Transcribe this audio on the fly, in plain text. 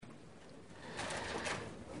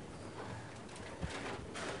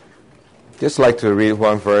Just like to read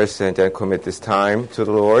one verse and then commit this time to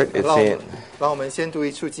the Lord. It's in 让我们先读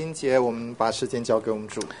一处经节，我们把时间交给我们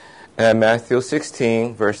主。Matthew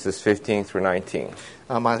 16, verses 15 through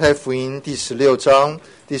 19. 马太福音第16章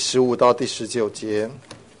第15到第19节。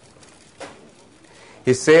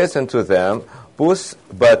He says unto them,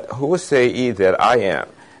 But who say ye that I am?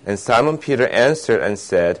 And Simon Peter answered and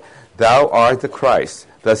said, Thou art the Christ,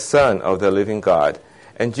 the Son of the living God.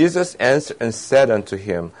 And Jesus answered and said unto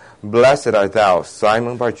him, Blessed art thou,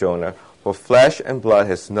 Simon Bar-Jonah, for flesh and blood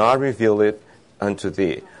has not revealed it unto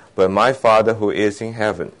thee, but my Father who is in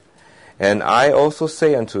heaven. And I also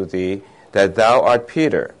say unto thee, that thou art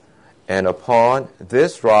Peter, and upon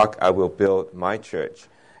this rock I will build my church,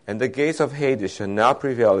 and the gates of Hades shall not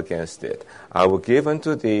prevail against it. I will give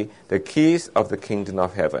unto thee the keys of the kingdom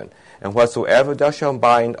of heaven. And whatsoever thou shalt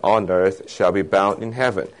bind on earth shall be bound in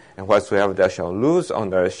heaven, and whatsoever thou shalt loose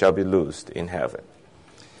on earth shall be loosed in heaven.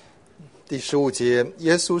 第15节，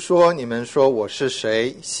耶稣说：“你们说我是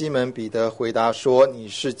谁？”西门彼得回答说：“你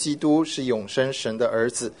是基督，是永生神的儿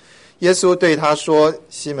子。”耶稣对他说：“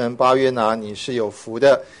西门巴约拿，你是有福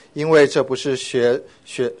的，因为这不是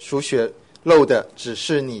属血肉的指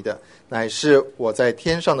示你的，乃是我在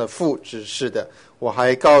天上的父指示的。我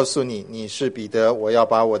还告诉你，你是彼得，我要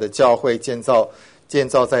把我的教会建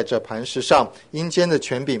造在这磐石上，阴间的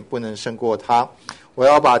权柄不能胜过它。我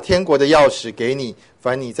要把天国的钥匙给你，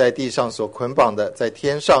凡你在地上所捆绑的，在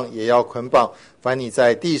天上也要捆绑；凡你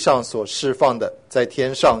在地上所释放的，在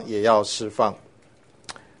天上也要释放。”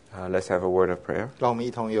 Let's have a word of prayer. 让我们一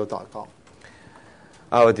同有祷告。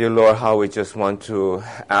Our dear Lord, how we just want to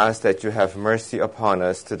ask that you have mercy upon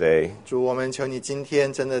us today. 主，我们求你今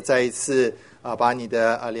天真的再一次把你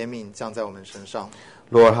的怜悯降在我们身上。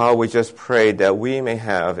Lord, how we just pray that we may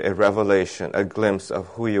have a revelation, a glimpse of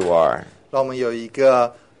who you are. 让我们有一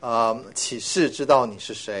个启示，知道你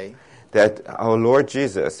是谁。That our Lord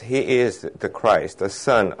Jesus, He is the Christ, the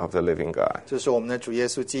Son of the living God. 就是我们的主耶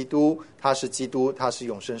稣基督，他是基督，他是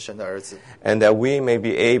永生神的儿子。And that we may be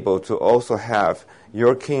able to also have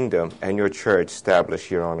your kingdom and your church established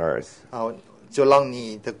here on earth. 就让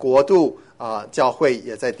你的国度教会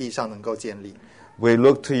也在地上能够建立。We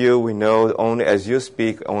look to you, we know only as you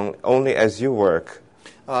speak, only as you work.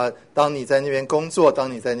 当你在那边工作，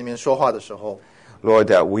当你在那边说话的时候 Lord,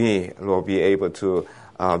 that we, Lord, be able to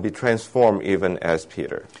be transformed even as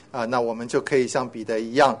Peter. 那我们就可以像彼得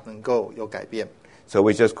一样，能够有改变。So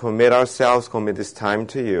we just commit ourselves, commit this time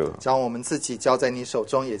to you. 将我们自己交在你手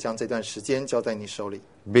中，也将这段时间交在你手里。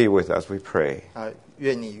Be with us, we pray.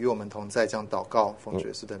 愿你与我们同在，将祷告奉主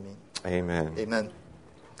耶稣的名。Amen. Amen.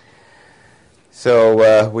 So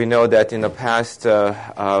we know that in the past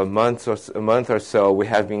month or so, we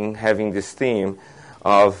have been having this theme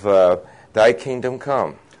of Thy Kingdom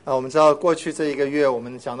Come. 我们知道过去这一个月，我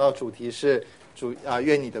们讲到主题是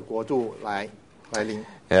愿你的国度来临。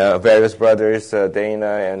Various brothers,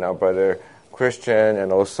 Dana and our brother Christian, and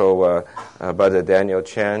also brother Daniel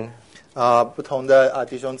Chen. 不同的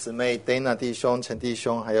弟兄姊妹 ，Dana 弟兄、陈弟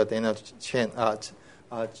兄，还有 Daniel Chen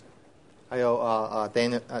还有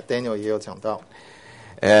Daniel 也有讲到。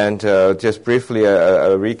And just briefly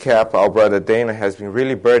a recap, our brother Dana has been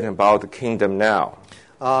really burdened about the kingdom now.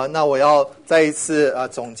 那我要再一次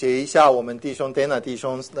总结一下我们弟兄 Dana 弟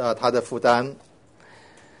兄他的负担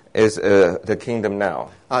is the kingdom now.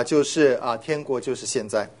 就是天国就是现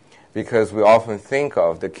在。Because we often think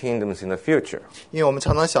of the kingdoms in the future. 因为我们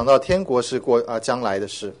常常想到天国是将来的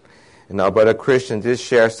事。And our brother Christian did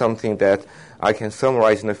share something that I can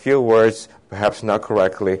summarize in a few words, perhaps not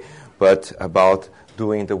correctly, but about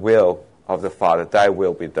doing the will of the Father. Thy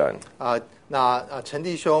will be done. 那陈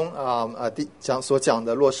弟兄所讲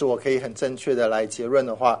的，若是我可以很正确的来结论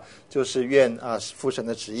的话，就是愿父神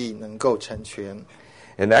的旨意能够成全。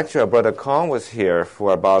And actually, our brother Kong was here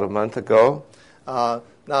for about a month ago.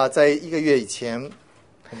 那在一个月以前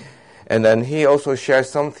And then he also shared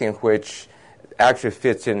something which actually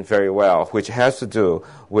fits in very well, which has to do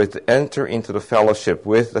with enter into the fellowship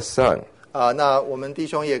with the Son. 那我们弟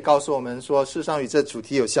兄也告诉我们说，事实上与这主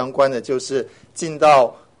题有相关的，就是进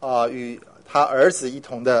到与他儿子一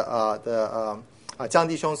同的江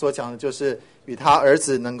弟兄所讲的，就是与他儿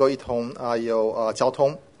子能够一同有交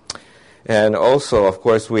通。And also, of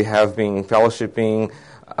course, we have been fellowshipping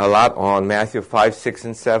a lot on Matthew 5, 6,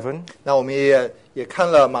 and 7. 那我们也看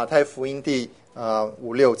了马太福音第5、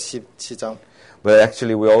6、7章。But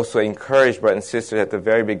actually, we also encourage brothers and sisters at the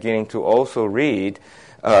very beginning to also read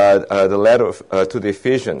the letter to the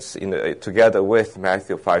Ephesians together with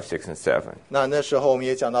Matthew 5, 6, and 7. 那时候我们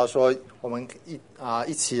也讲到说，我们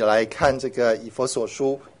一起来看这个以弗所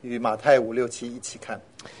书与马太5、6、7一起看。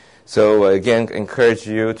So again, encourage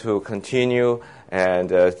you to continue and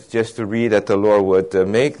just to read that the Lord would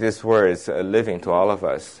make these words living to all of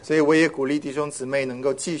us. 所以我也鼓励弟兄姊妹能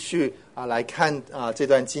够继续来看这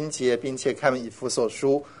段经节，并且看以弗所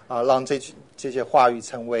书让这些话语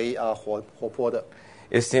成为活泼的。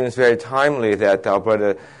It seems very timely that our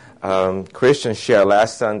brother Christian shared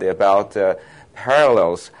last Sunday about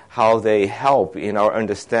parallels, how they help in our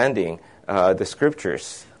understanding the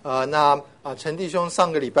scriptures. 那陈弟兄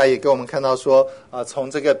上个礼拜也给我们看到说，从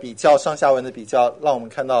这个比较上下文的比较，让我们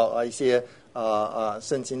看到一些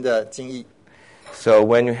圣经的经义。So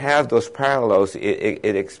when you have those parallels,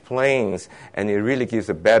 it explains and it really gives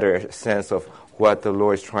a better sense of what the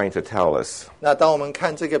Lord is trying to tell us. 那当我们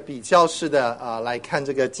看这个比较式的来看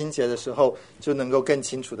这个经节的时候，就能够更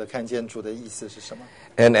清楚的看见主的意思是什么。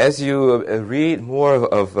And as you read more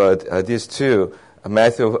of these two,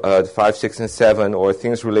 Matthew 5, 6, and 7, or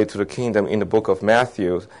things related to the kingdom in the book of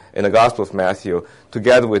Matthew, in the Gospel of Matthew,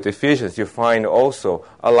 together with Ephesians, you find also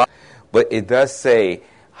a lot. But it does say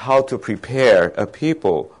how to prepare a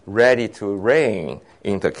people ready to reign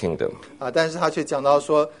in the kingdom. 但是他却讲到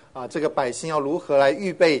说这个百姓要如何来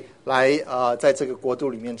预备来在这个国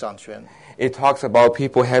度里面掌权。It talks about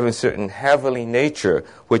people having certain heavenly nature,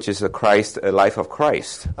 which is a life of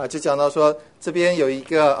Christ. 就讲到说这边有一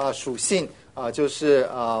个属性就是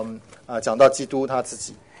讲到基督他自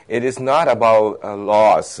己。It is not about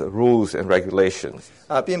laws, rules, and regulations.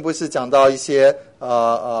 并不是讲到一些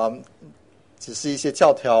只是一些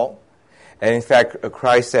教条。And in fact,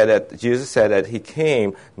 Jesus said that he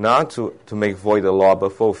came not to make void the law,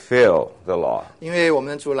 but fulfill the law. 因为我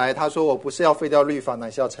们的主来，他说我不是要废掉律法，乃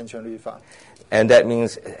是要成全律法。And that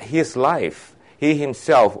means his life, he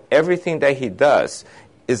himself, everything that he does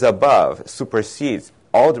is above, supersedes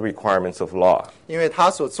all the requirements of law. 因为他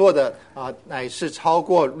所做的乃是超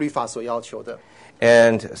过律法所要求的。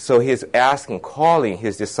And so he's calling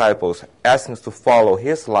his disciples, asking us to follow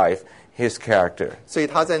his life, his character. 所以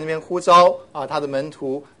他在那边呼召他的门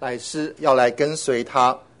徒来是要来跟随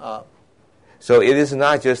他So it is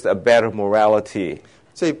not just a better morality.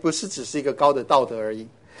 所以不是只是一个高的道德而已。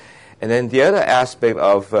And then the other aspect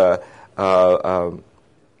of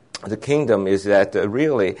the kingdom is that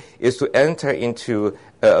really is to enter into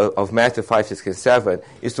of Matthew 5, 6, and 7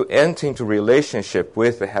 is to enter into relationship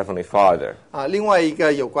with the Heavenly Father. 另外一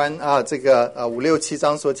个有关这个5、6、7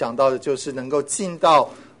章所讲到的，就是能够进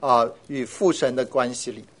到与父神的关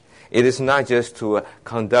系里。It is not just to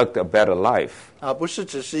conduct a better life. 不是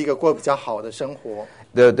只是一个过比较好的生活。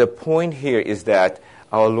The point here is that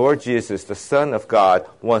our Lord Jesus, the Son of God,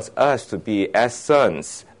 wants us to be as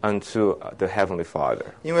sons unto the Heavenly Father.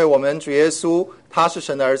 因为我们主耶稣他是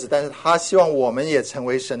神的儿子，但是他希望我们也成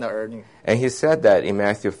为神的儿女。And he said that in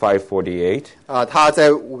Matthew 5:48. 他在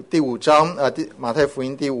第5章马太福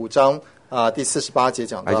音第5章第48节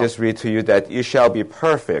讲到。I just read to you that you shall be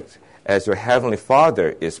perfect as your Heavenly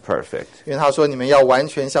Father is perfect. 因为他说你们要完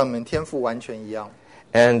全像你们天父完全一样。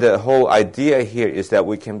And the whole idea here is that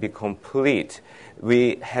we can be complete.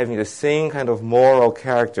 We having the same kind of moral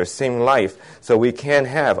character, same life, so we can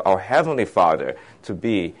have our Heavenly Father to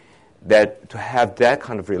have that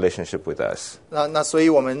kind of relationship with us. 那所以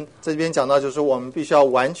我们这边讲到就是我们必须要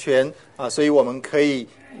完全所以我们可以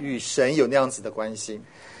与神有那样子的关系。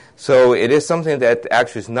So it is something that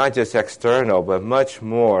actually is not just external, but much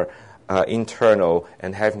more internal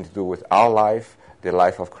and having to do with our life, the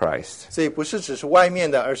life of Christ. 所以不是只是外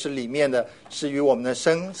面的，而是里面的，是与我们的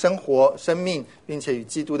生活、生命，并且与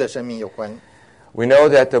基督的生命有关。We know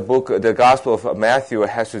that the Gospel of Matthew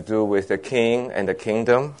has to do with the king and the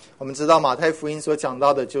kingdom. 我们知道马太福音所讲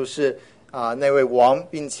到的就是那位王，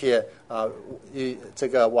并且与这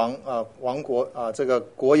个王国这个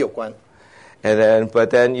国有关。But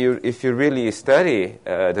then if you really study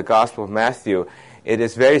the Gospel of Matthew, it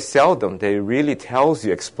is very seldom that it really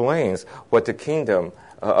explains what the kingdom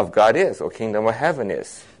of God is or kingdom of heaven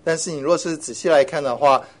is. 但是你若是仔细来看的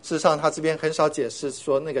话，事实上他这边很少解释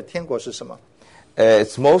说那个天国是什么。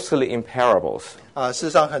It's mostly in parables. 事实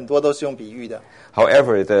上很多都是用比喻的。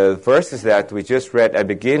However, the verses that we just read at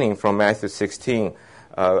the beginning from Matthew 16,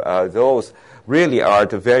 those really are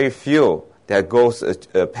the very few that goes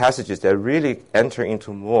passages that really enter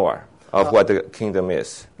into more of what the kingdom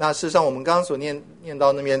is. 那事实上我们刚刚所念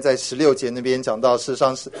到那边在16节那边讲到，事实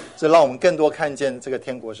上是这让我们更多看见这个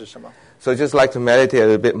天国是什么。So I'd just like to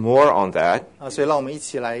meditate a bit more on that. 所以让我们一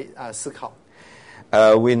起来思考。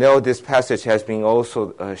We know this passage has been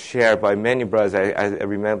also shared by many brothers. I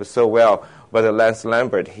remember so well Brother Lance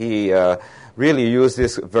Lambert. He really used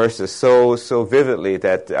these verses so vividly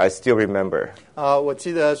that I still remember. 我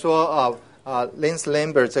记得说 Lance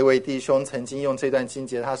Lambert 这位弟兄曾经用这段经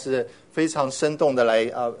节，他是非常生动的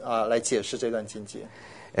来解释这段经节。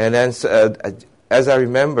And then, as I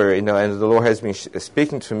remember, and the Lord has been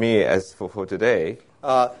speaking to me as for today.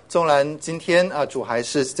 纵然今天主还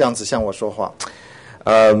是这样子向我说话。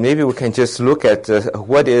Maybe we can just look at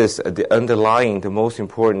what is the underlying, the most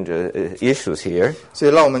important issues here. 所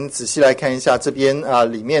以让我们仔细来看一下这边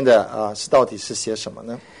里面的是到底是写什么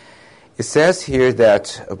呢？ It says here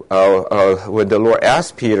that when the Lord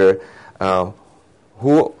asked Peter,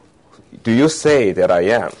 "Who do you say that I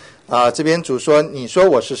am?" 这边主说：“你说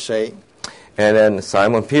我是谁？” And then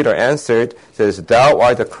Simon Peter answered, says, "Thou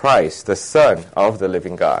art the Christ, the Son of the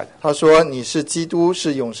living God." 他说：“你是基督，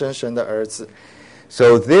是永生神的儿子。”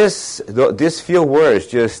 So these few words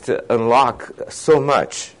just unlock so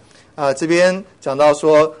much. 这边讲到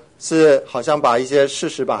说是好像把一些事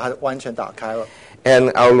实把它完全打开了。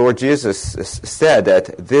And our Lord Jesus said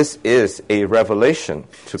that this is a revelation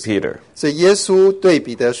to Peter. 所以耶稣对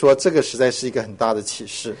彼得说，这个实在是一个很大的启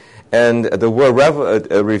示。And the word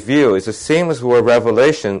reveal is the same as the word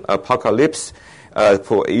revelation, apocalypse,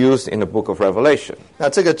 used in the book of Revelation. 那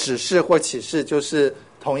这个指示或启示就是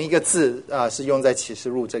同一个字是用在启示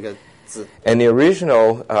录这个字。And the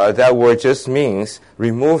original, that word just means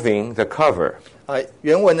removing the cover.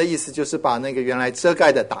 原文的意思就是把那个原来遮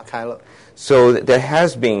盖的打开了。So there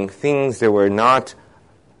has been things that were not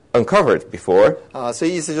uncovered before. 所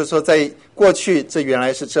以意思就是说，在过去这原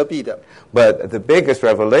来是遮蔽的。But the biggest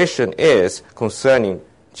revelation is concerning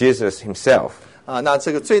Jesus himself. 那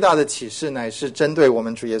这个最大的启示乃是针对我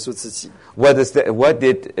们主耶稣自己。What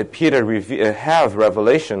did Peter have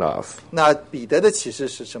revelation of? 那彼得的启示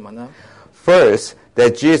是什么呢？ First,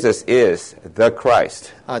 that Jesus is the Christ.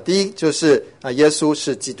 第一就是耶稣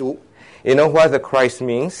是基督。You know what the Christ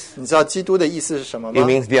means? 你知道基督的意思是什么吗？ It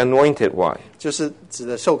means the anointed one. 就是指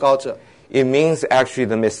的受膏者。It means actually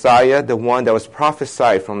the Messiah, the one that was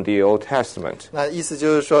prophesied from the Old Testament. 那意思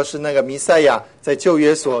就是说是那个弥赛亚在旧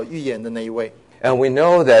约所预言的那一位。And we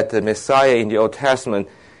know that the Messiah in the Old Testament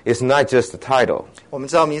is not just a title. 我们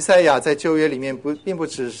知道弥赛亚在旧约里面并不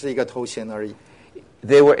只是一个头衔而已。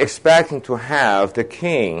They were expecting to have the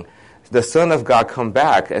king, the Son of God, come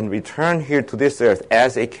back and return here to this earth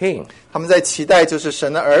as a king. 他们在期待就是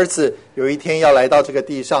神的儿子有一天要来到这个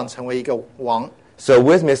地上成为一个王。So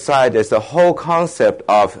with Messiah, there's the whole concept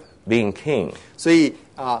of being king. 所以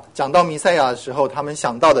讲到弥赛亚的时候，他们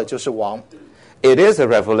想到的就是王。It is a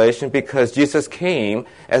revelation because Jesus came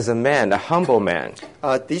as a man, a humble man.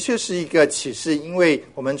 的确是一个启示，因为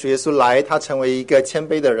我们主耶稣来，他成为一个谦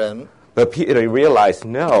卑的人。But Peter realized,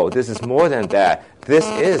 no, this is more than that. This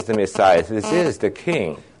is the Messiah. This is the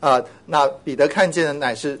king. 那彼得看见的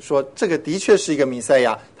乃是说，这个的确是一个弥赛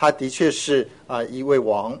亚，他的确是一位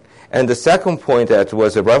王。And the second point that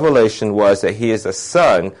was a revelation was that he is the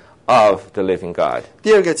son of the living God.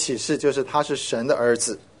 第二个启示就是他是神的儿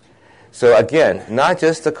子。So again, not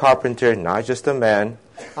just a carpenter, not just a man.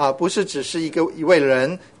 不是只是一位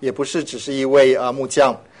人，也不是只是一位木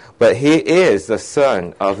匠。But he is the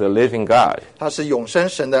son of the living God. 他是永生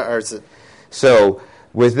神的儿子。So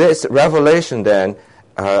with this revelation then,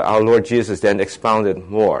 our Lord Jesus then expounded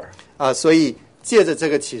more. 所以借着这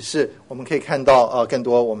个启示，我们可以看到更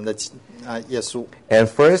多我们的耶稣。And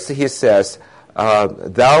first he says,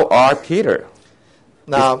 "Thou art Peter."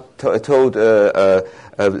 那 told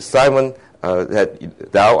Simon that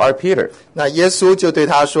thou art Peter. 那耶稣就对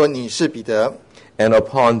他说：“你是彼得。” And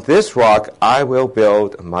upon this rock I will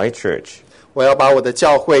build my church. 我要把我的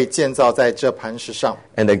教会建造在这磐石上。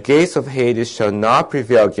 And the gates of Hades shall not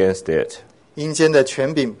prevail against it. 阴间的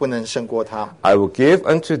权柄不能胜过他。 I will give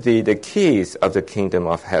unto thee the keys of the kingdom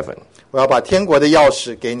of heaven. 我要把天国的钥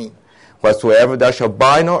匙给你。 Whatsoever thou shalt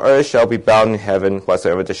bind on earth shall be bound in heaven.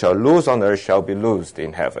 Whatsoever thou shalt loose on earth shall be loosed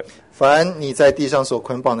in heaven. 凡你在地上所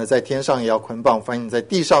捆绑的，在天上也要捆绑；凡你在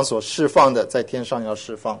地上所释放的，在天上也要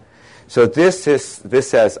释放。 So this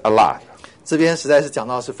says a lot. 这边实在是讲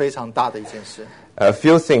到是非常大的一件事。A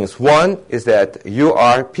few things. One is that you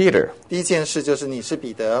are Peter. 第一件事就是你是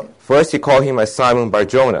彼得。 First he called him as Simon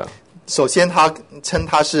Bar-Jonah. 首先他称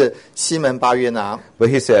他是西门巴约拿， But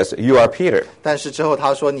he says, you are Peter. 但是之后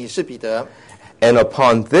他说你是彼得。 And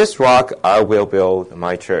upon this rock I will build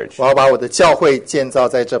my church. 我要把我的教会建造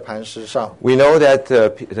在这磐石上。 We know that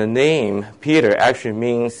the name Peter actually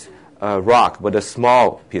means rock, but a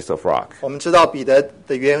small piece of rock. 我们知道彼得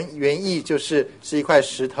的原意是一块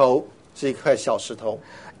石头，是一块小石头。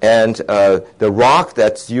 And the rock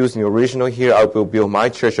that's used in the original here, I will build my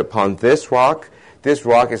church upon this rock. This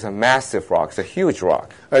rock is a massive rock. It's a huge rock.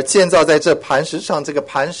 而建造在这磐石上，这个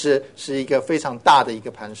磐石是一个非常大的一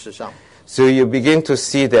个磐石上。So you begin to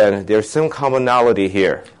see that there's some commonality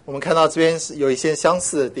here. 我们看到这边有一些相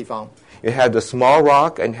似的地方， You have the small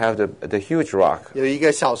rock and you have the huge rock. 有一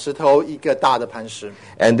个小石头，一个大的磐石。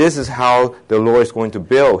 And this is how the Lord is going to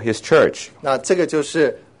build his church. 那这个就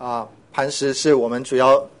是磐石是我们主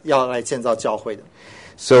要来建造教会的。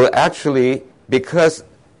 So actually, because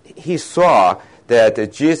he saw that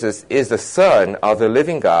Jesus is the Son of the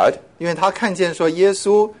living God, 因为他看见说耶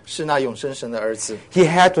稣是那永生神的儿子， he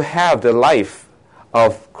had to have the life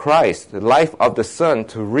of Christ, the life of the Son,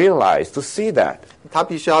 to realize, to see that. 他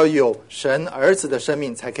必须要有神儿子的生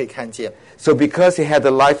命才可以看见。 So because he had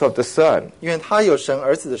the life of the Son, 因为他有神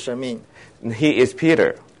儿子的生命， he is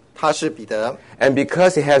Peter. 他是彼得。 And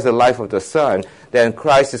because he has the life of the Son, then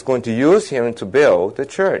Christ is going to use him to build the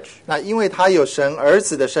church. 那因为他有神儿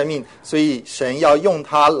子的生命，所以神要用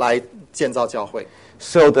他来建造教会。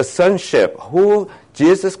 So the sonship, who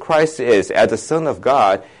Jesus Christ is as the Son of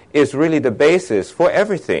God, is really the basis for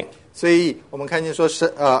everything. 所以我们看见说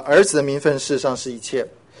儿子的名分事实上是一切。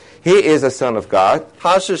 He is the Son of God.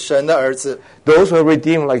 他是神的儿子。 Those who are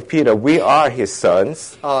redeemed like Peter, we are his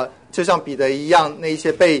sons. 就像彼得一样，那一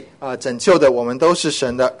些被拯救的，我们都是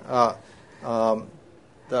神的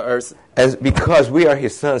的儿子。 And because we are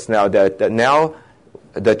his sons now, that now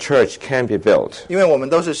the church can be built. 因为我们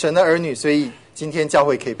都是神的儿女，所以今天教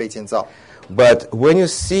会可以被建造。 But when you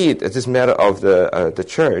see this matter of the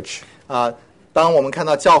church, 当我们看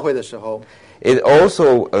到教会的时候， it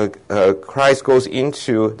also Christ goes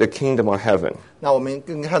into the kingdom of heaven. 那我们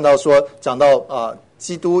更看到说讲到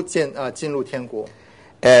基督进入天国。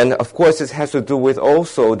 And of course, this has to do with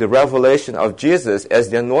also the revelation of Jesus as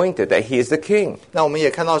the anointed, that he is the king. 那我们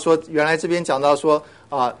也看到说，原来这边讲到说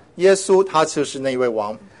耶稣他就是那位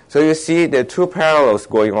王。 So you see there are two parallels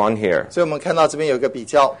going on here. 所以我们看到这边有一个比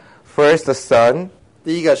较。 First, the son,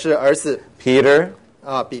 第一个是儿子 Peter,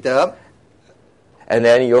 彼得。 and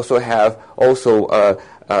then you also have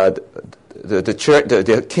the church,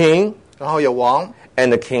 the king, 然后有王， and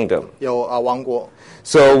the kingdom. 有王国。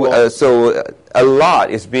 So a lot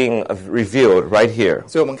is being revealed right here.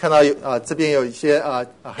 所以我们看到这边有一些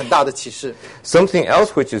很大的启示。 Something else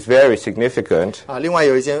which is very significant. 另外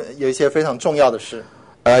有一些非常重要的事。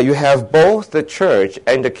 You have both the church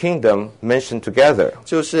and the kingdom mentioned together.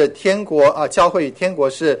 就是天国教会与天国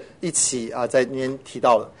是一起在里面提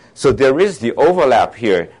到的。 So there is the overlap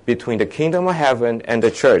here between the kingdom of heaven and the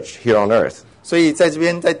church here on earth. 所以在这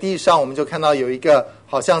边在地上，我们就看到有一个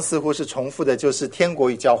好像似乎是重复的，就是天国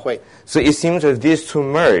与教会。 So it seems that these two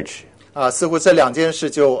merge. 似乎这两件事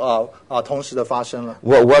就同时的发生了。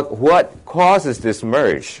 What causes this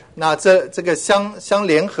merge? 那这个相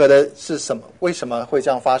联合的是什么？为什么会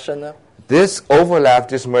这样发生呢？ This overlap,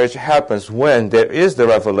 this merge happens when there is the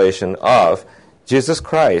revelation of Jesus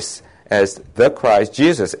Christ as the Christ,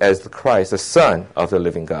 Jesus as the Christ, the Son of the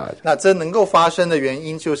living God. 那这能够发生的原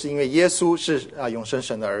因，就是因为耶稣是永生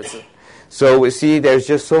神的儿子。 So we see there's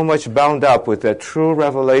just so much bound up with the true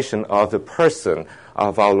revelation of the person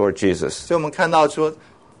of our Lord Jesus. 所以我们看到说，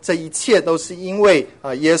这一切都是因为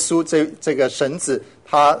耶稣这个神子，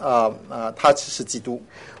他是基督。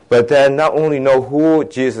 But then not only know who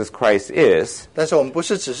Jesus Christ is, 但是我们不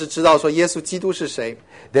是只是知道说耶稣基督是谁，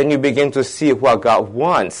 then you begin to see what God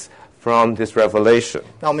wants from this revelation.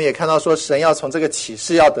 那我们也看到说神要从这个启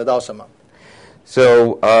示要得到什么。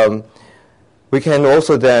 So we can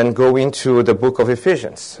also then go into the book of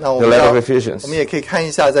Ephesians, 那我 the 们 letter of Ephesians. 我们也可以看一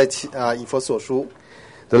下在以弗所书。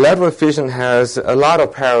 The letter of Ephesians has a lot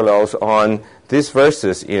of parallels on these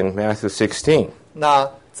verses in Matthew 16. 那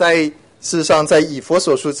事实上，在以弗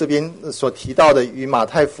所书这边所提到的，与马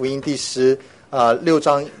太福音第16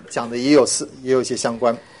章讲的也有一些相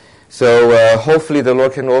关。 So hopefully the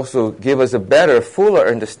Lord can also give us a better, fuller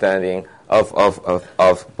understanding of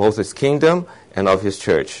both His kingdom and of His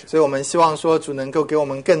church. 所以我们希望说主能够给我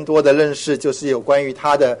们更多的认识，就是有关于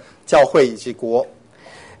他的教会以及国。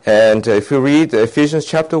 And if you read Ephesians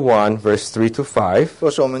chapter 1, verse 3 to 5, 若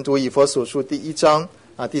是我们读以弗所书第1章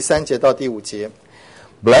第3节到第5节。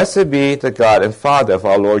 Blessed be the God and Father of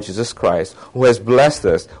our Lord Jesus Christ, who has blessed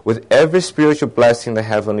us with every spiritual blessing in the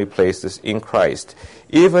heavenly places in Christ,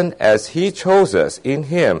 even as He chose us in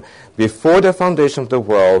Him before the foundation of the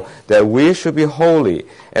world, that we should be holy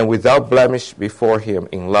and without blemish before Him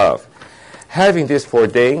in love, having this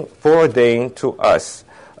foreordained to us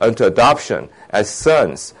unto adoption as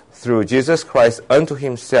sons through Jesus Christ unto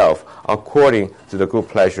Himself, according to the good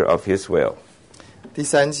pleasure of His will. 第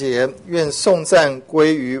3节，愿颂赞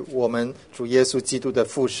归于我们主耶稣基督的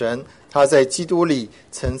父神，他在基督里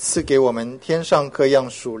曾赐给我们天上各样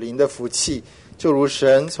属灵的福气，就如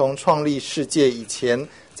神从创立世界以前，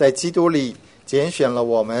在基督里拣选了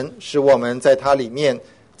我们，使我们在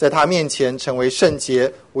他面前成为圣洁，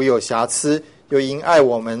无有瑕疵，又因爱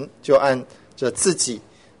我们，就按着自己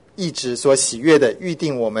意志所喜悦的预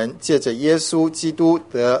定我们，借着耶稣基督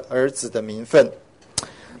得儿子的名分。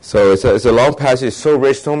So it's a long passage, so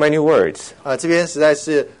rich, so many words. 这边实在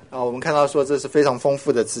是我们看到说这是非常丰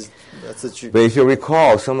富的字句。But if you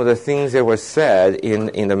recall some of the things that were said in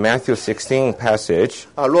the Matthew 16 passage,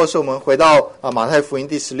 若是我们回到马太福音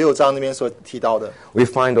第16章那边所提到的， we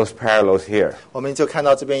find those parallels here. 我们就看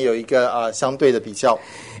到这边有一个相对的比较。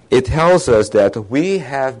It tells us that we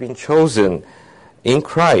have been chosen in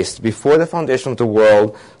Christ before the foundation of the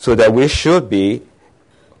world, so that we should be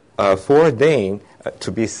foreordained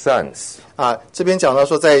to be sons. 这边讲到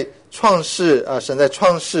说，在神在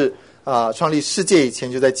创立世界以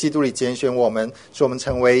前，就在基督里拣选我们，使我们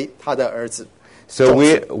成为他的儿子。So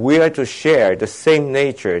we are to share the same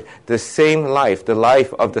nature, the same life, the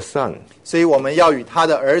life of the Son. 所以我们要与他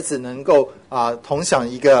的儿子能够同享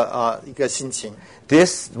一个心情。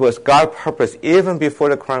This was God's purpose even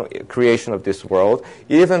before the creation of this world,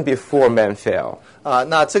 even before man fell.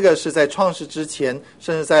 那这个是在创世之前，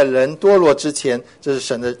甚至在人堕落之前，这是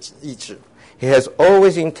神的意志。He has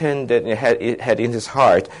always intended and had in his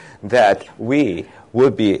heart that we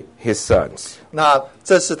would be his sons. 那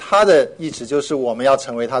这是他的意志，就是我们要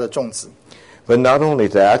成为他的种子。But not only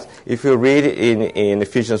that, if you read in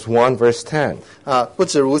Ephesians 1 verse 10, 不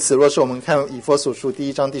止如此，若是我们看以弗所书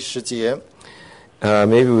1章第10节，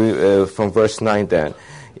 maybe from verse 9 then,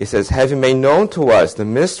 it says, having made known to us the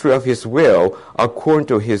mystery of his will, according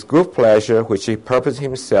to his good pleasure, which he purposed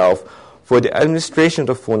himself, for the administration of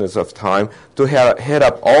the fullness of time, to head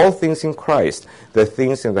up all things in Christ, the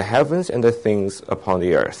things in the heavens and the things upon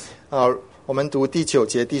the earth. 我们读第9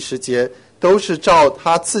节、第10节，都是照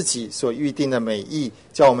他自己所预定的美意，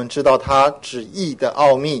叫我们知道他旨意的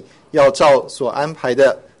奥秘，要照所安排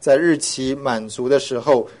的，在日期满足的时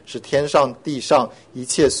候，使天上地上一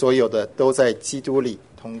切所有的都在基督里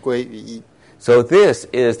同归于一。So this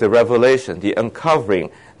is the revelation, the uncovering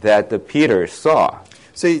that the Peter saw.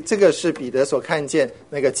 所以这个是彼得所看见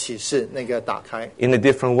那个启示，那个打开。 In a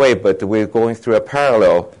different way, but we're going through a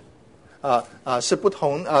parallel. 是不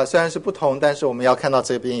同虽然是不同，但是我们要看到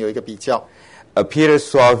这边有一个比较。Peter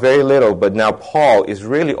saw very little, but now Paul is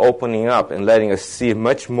really opening up and letting us see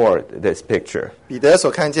much more this picture. 彼得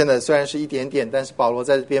所看见的虽然是一点点，但是保罗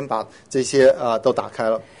在这边把这些都打开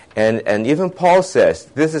了。And even Paul says,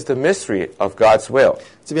 this is the mystery of God's will.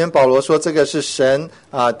 这边保罗说，这个是神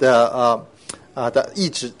的意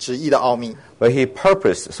志旨意的奥秘。But he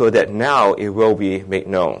purposed so that now it will be made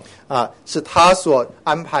known. 是他所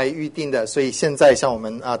安排预定的，所以现在向我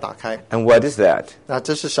们打开。 And what is that? 那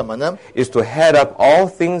这是什么呢？ Is to head up all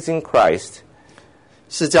things in Christ,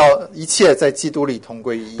 是叫一切在基督里同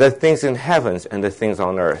归于一。 the things in heavens and the things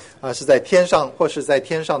on earth. 是在天上，或是在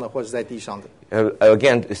天上的，或是在地上的。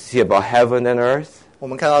Again, see about heaven and earth. 我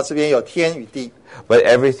们看到这边有天与地， But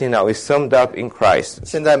everything now is summed up in Christ.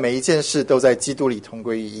 现在每一件事都在基督里同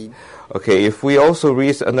归于一。 Okay, if we also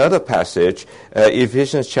read another passage,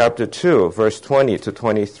 Ephesians chapter 2, verse 20 to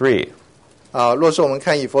 23. 若是我们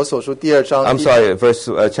看以弗所书2章 I'm sorry,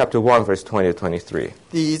 chapter 1, verse 20 to 23.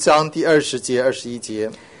 第1章第20节、21节。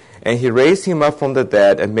 And he raised him up from the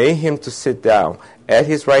dead and made him to sit down at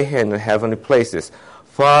his right hand in heavenly places,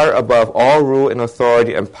 far above all rule and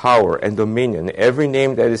authority and power and dominion, every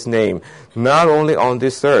name that is named, not only on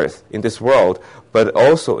this earth, in this world, but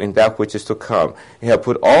also in that which is to come. He had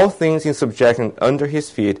put all things in subjection under his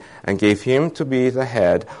feet, and gave him to be the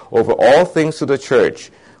head over all things to the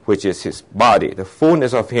church, which is his body, the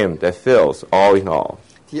fullness of him that fills all in all.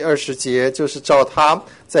 第20节就是照他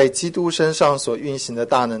在基督身上所运行的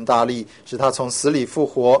大能大力，使他从死里复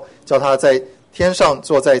活，叫他在天上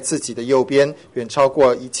坐在自己的右边，远超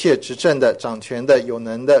过一切执政的、掌权的、有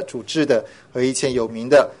能的、主治的和一切有名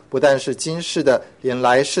的，不但是今世的，连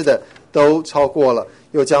来世的都超过了。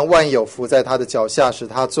又将万有伏在他的脚下，使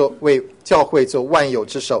他为教会做万有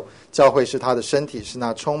之首。教会是他的身体，是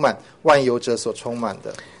那充满万有者所充满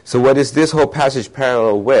的。 So what is this whole passage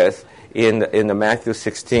parallel with in the Matthew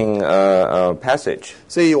 16 passage?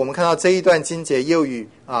 所以我们看到这一段经节又与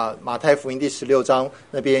马太福音第16章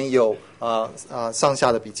那边有上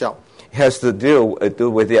下的比较。 It has to do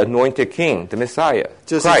with the anointed king, the Messiah,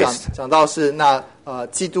 就是 Christ. 讲到是那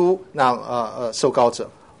基督那受膏者。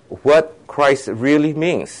 What Christ really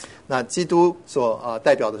means 那基督所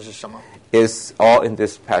代表的是什么？ is all in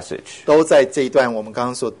this passage. 都在这一段我们刚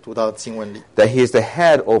刚所读到的经文里。 That he is the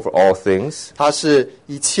head over all things 他是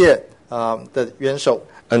一切的元首，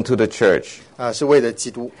 unto the church. 是为了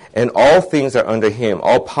基督。 And all things are under him,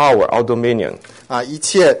 all power, all dominion. 一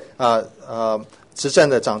切执政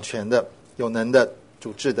的、掌权的、有能的、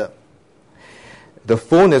主治的。The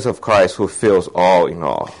fullness of Christ who fills all in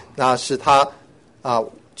all. 那是他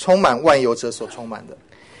充满万有者所充满的。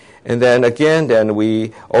And then again,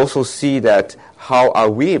 we also see that how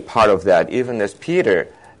are we part of that, even as Peter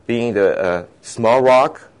being the small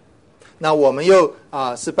rock. 那我们又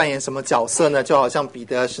是扮演什么角色呢？就好像彼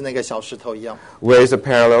得是那个小石头一样。Where is the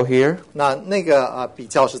parallel here? 那个比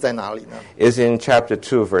较是在哪里呢？ Is in chapter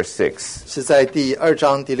 2, verse 6. 是在第2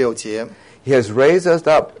章第6节。He has raised us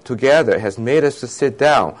up together, has made us to sit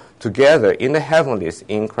down together in the heavenlies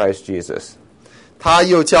in Christ Jesus. 他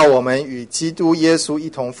又叫我们与基督耶稣一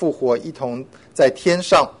同复活，一同在天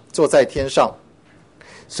上，坐在天上。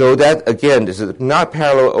So that, again, this is not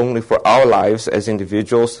parallel only for our lives as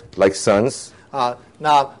individuals, like sons.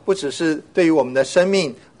 那不只是对于我们的生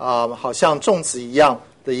命好像种子一样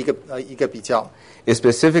的一个比较。It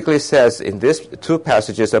specifically says in these two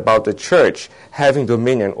passages about the church having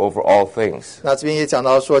dominion over all things. 那这边也讲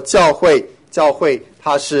到说，教会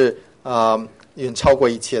它是远超过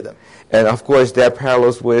一切的。And of course, that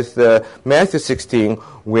parallels with Matthew 16,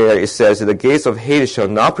 where it says that the gates of Hades shall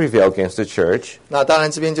not prevail against the church. 那当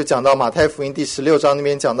然，这边就讲到马太福音第16章那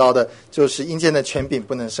边讲到的，就是阴间的权柄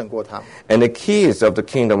不能胜过他。And the keys of the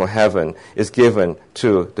kingdom of heaven is given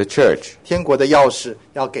to the church. 天国的钥匙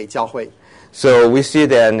要给教会。So we see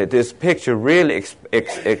then this picture really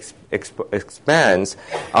expands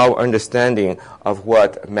our understanding of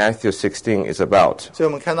what Matthew 16 is about. 所以我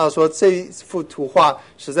们看到说，这一幅图画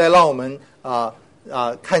实在让我们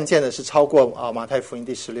看见的是超过马太福音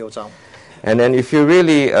第16章。And then if you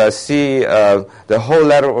really see the whole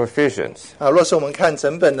letter of Ephesians, 若是我们看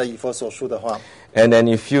整本的以弗所书的话， and then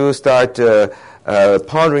if you start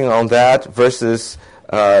pondering on that versus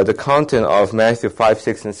the content of Matthew 5,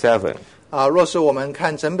 6, and 7, 若是我们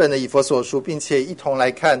看整本的以弗所书，并且一同来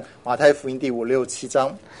看马太福音第5、6、7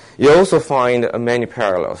章， you also find many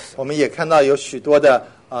parallels. 我们也看到有许多的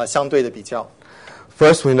相对的比较。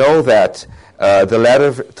First, we know that the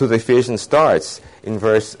letter to the Ephesians starts in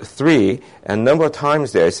verse 3, and a number of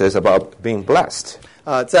times there it says about being blessed.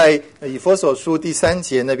 在以弗所书第3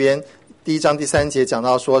节那边，第1章第3节讲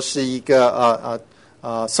到说是一个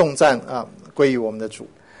颂赞归于我们的主。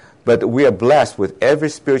But we are blessed with every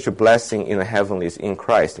spiritual blessing in the heavenlies in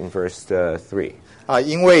Christ, in verse 3.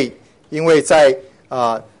 因为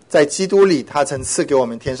在基督里，他曾赐给我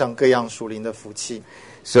们天上各样属灵的福气。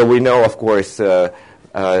So we know, of course, the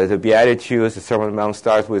Beatitudes, the Sermon on the Mount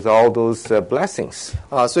starts with all those blessings.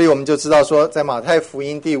 所以我们就知道说，在马太福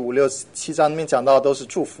音第5、6、7章里面讲到的都是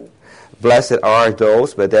祝福。Blessed are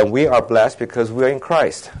those, but then we are blessed because we are in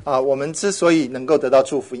Christ. 我们之所以能够得到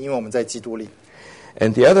祝福，因为我们在基督里。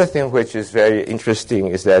And the other thing which is very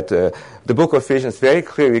interesting is that the book of Ephesians very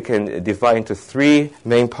clearly can divide into three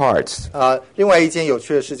main parts. 另外一件有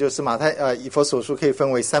趣的事就是以弗所书可以分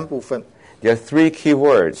为3部分。There are three key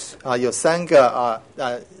words. 有3个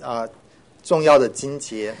重要的经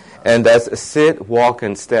节。And that's sit, walk,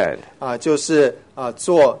 and stand. 就是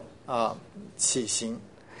坐起行，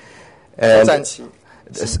站起。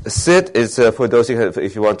Sit is for those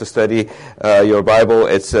if you want to study your Bible.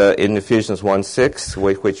 It's in Ephesians 1:6,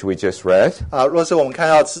 which we just read. 若是我们看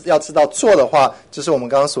要知道坐的话，这是我们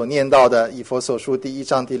刚刚所念到的以弗所书第1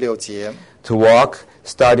章第6节。To walk,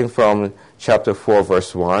 starting from chapter 4,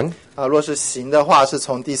 verse 1. 若是行的话，是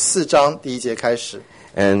从第4章第1节开始。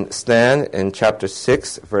And stand in chapter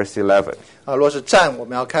 6, verse 11. 若是站，我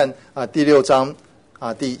们要看第6章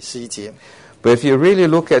第11节。But if you really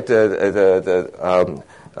look at the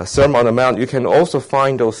Sermon on the Mount, you can also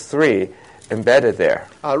find those three embedded there.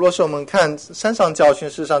 若是我们看山上教训，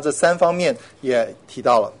事实上这3方面也提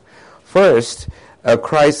到了。First,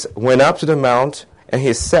 Christ went up to the mount and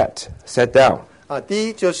he sat down. 第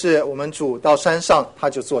一就是我们主到山上，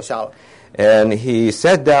他就坐下了。And he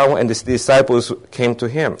sat down, and his disciples came to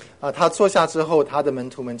him. 他坐下之后，他的门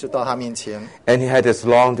徒们就到他面前。And he had this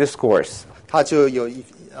long discourse. 他就有一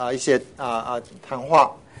些谈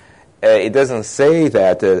话。It doesn't say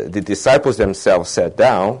that the disciples themselves sat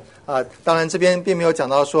down. 当然这边并没有讲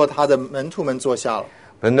到说他的门徒们坐下了。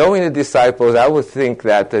But knowing the disciples, I would think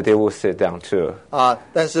that they will sit down too.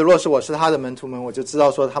 但是若是我是他的门徒们，我就知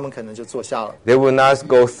道说他们可能就坐下了。They will not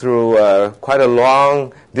go through quite a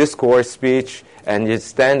long discourse speech and just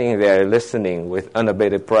standing there listening with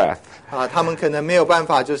unabated breath. 他们可能没有办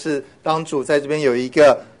法，就是当主在这边有一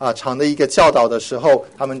个长的一个教导的时候，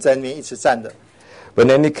他们在那边一直站的。But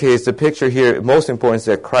in any case, the picture here, most important is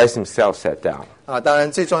that Christ himself sat down. 当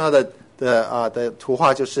然最重要的图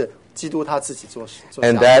画就是基督他自己坐下。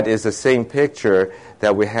And that is the same picture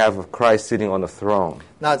that we have of Christ sitting on the throne.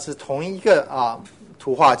 那是同一个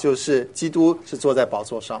图画就是基督是坐在宝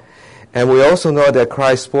座上。And we also know that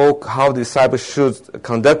Christ spoke how the disciples should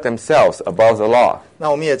conduct themselves above the law.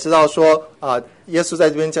 那我们也知道说耶稣在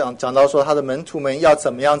这边讲到说他的门徒们要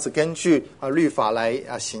怎么样子根据律法来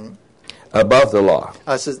行。Above the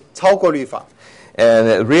law. 是超过律法。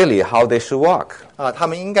And really how they should walk. 他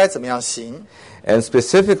们应该怎么样行。And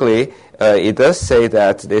specifically, it does say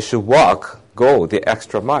that they should go the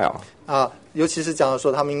extra mile. 尤其是讲到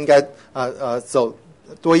说他们应该走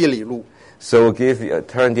多一里路。So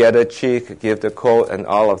turn the other cheek, give the coat, and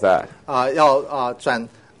all of that. 要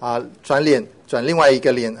转脸，转另外一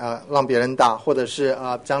个脸让别人打，或者是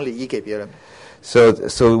将礼仪给别人。So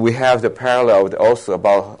we have the parallel also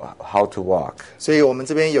about how to walk. 所以我们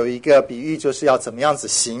这边有一个比喻，就是要怎么样子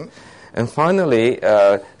行。And finally,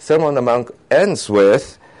 Sermon on the Mount ends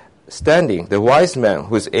with standing. The wise man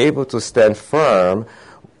who is able to stand firm,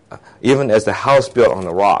 even as the house built on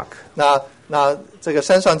the rock. 那这个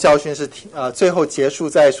山上教训是最后结束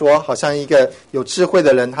在说，好像一个有智慧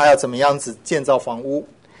的人，他要怎么样子建造房屋。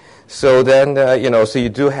So then, so you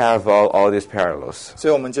do have all these parallels.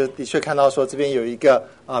 所以我们就的确看到说，这边有一个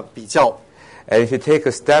比较。And if you take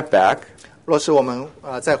a step back, 若是我们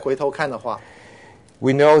再回头看的话，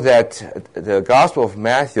 we know that the Gospel of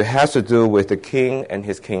Matthew has to do with the king and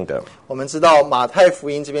his kingdom. 我们知道马太福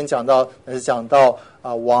音这边讲到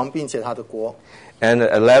王，并且他的国。And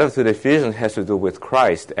a letter to the Ephesians has to do with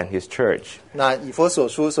Christ and his church. 那以弗所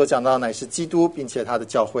书所讲到乃是基督，并且他的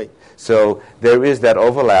教会。So there is that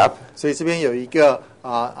overlap. 所以这边有一个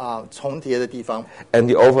重叠的地方。And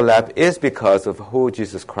the overlap is because of who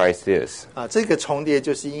Jesus Christ is. 这个重叠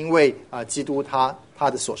就是因为基督他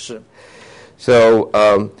的所是。So,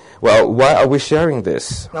 why are we sharing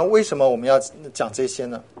this? 那为什么我们要讲这些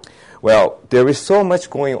呢？ Well, there is so much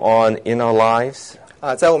going on in our lives.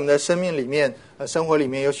 在我们的生命里面、生活里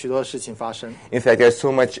面有许多的事情发生。In fact, there's so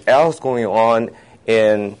much else going on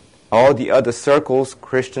in all the other circles,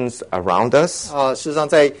 Christians around us. 事实上，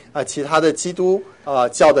在其他的基督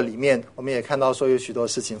教的里面，我们也看到说有许多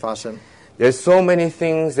事情发生。There's so many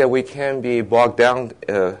things that we can be bogged down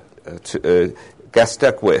get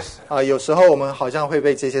stuck with. 有时候我们好像会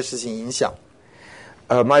被这些事情影响。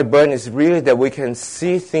My burden is really that we can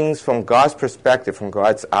see things from God's perspective, from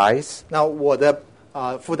God's eyes. 那我的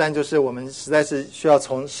负担就是我们实在是需要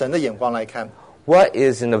从神的眼光来看。What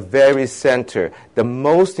is in the very center, the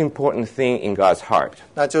most important thing in God's heart?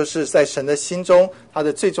 那就是在神的心中，他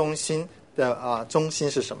的最中心的中心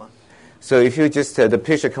是什么？ So if you just, the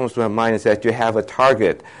picture comes to my mind is that you have a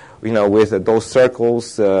target, with those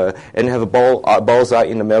circles, and you have a bullseye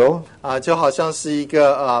in the middle. 就好像是一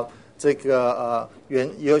个这个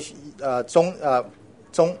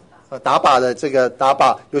打靶的这个打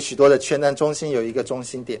靶有许多的圈，但中心有一个中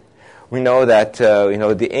心点。We know that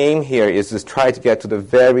the aim here is to try to get to the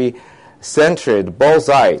very center, the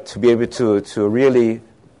bullseye, to be able to really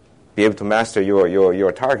be able to master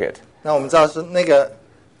your target. 那我们知道是那个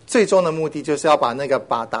最终的目的就是要把那个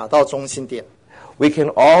靶打到中心点。We can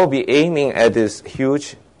all be aiming at this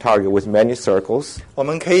huge target with many circles. 我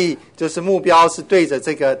们可以就是目标是对着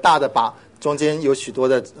这个大的靶。中间有许多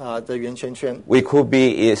的圆圈圈。We could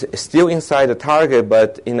be still inside the target,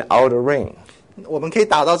 but in the outer ring. 我们可以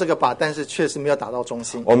打到这个靶，但是确实没有打到中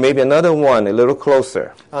心。Or maybe another one a little closer.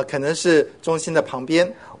 可能是中心的旁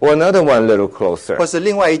边。Or another one a little closer. 或是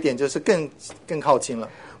另外一点就是更靠近了。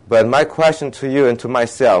But my question to you and to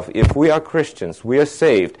myself, if we are Christians, we are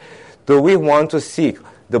saved, do we want to seek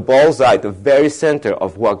the bullseye, the very center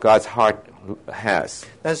of what God's heart has?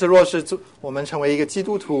 但是若是我们成为一个基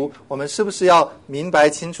督徒，我们是不是要明白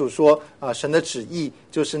清楚说神的旨意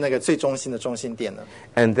就是那个最中心的中心点呢？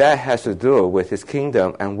 And that has to do with his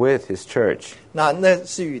kingdom and with his church. 那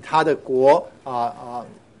是与他的国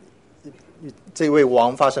这位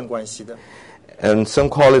王发生关系的。And some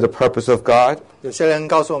call it the purpose of God. 有些人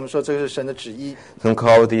告诉我们说这是神的旨意。Some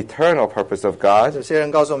call it the eternal purpose of God. 有些人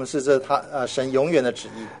告诉我们是神永远的旨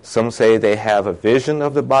意。Some say they have a vision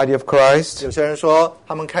of the body of Christ. 有些人说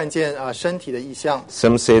他们看见身体的意象。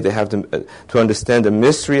Some say they have to understand the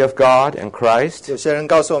mystery of God and Christ. 有些人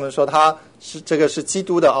告诉我们说这个是基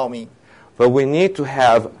督的奥秘。But we need to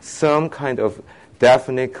have some kind of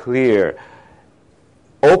definite, clear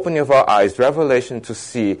opening of our eyes, revelation to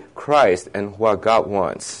see Christ and what God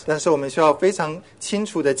wants. 但是我们需要非常清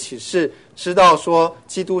楚的启示，知道说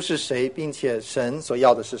基督是谁，并且神所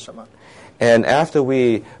要的是什么。And after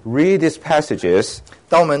we read these passages,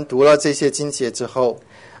 当我们读了这些经节之后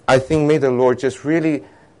I think may the Lord just really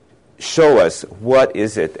show us what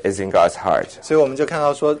is it is in God's heart. 所以我们就看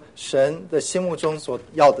到说神的心目中所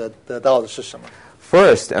要得到的是什么。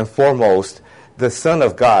 First and foremost, the Son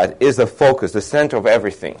of God is the focus, the center of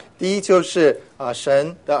everything. 第一就是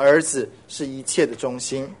神的儿子是一切的中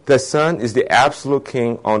心。 The Son is the absolute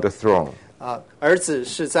king on the throne. 儿子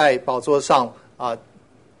是在宝座上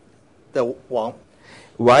的王。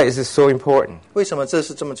 Why is it so important? 为什么这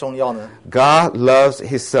是这么重要呢？ God loves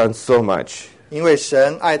his Son so much. 因为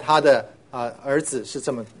神爱他的儿子是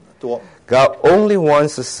这么多。 God only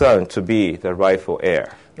wants the Son to be the rightful heir.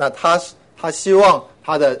 那他希望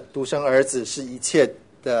他的独生儿子是一切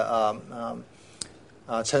的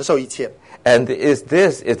承受一切。 And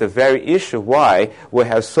this is the very issue why we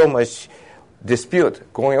have so much dispute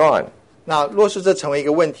going on. 那若是这成为一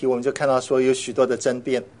个问题，我们就看到说有许多的争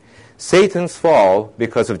辩。 Satan's fall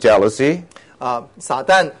because of jealousy, 撒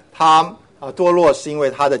旦他堕落是因为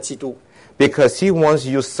他的嫉妒， because he wants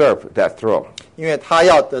to usurp that throne. 因为他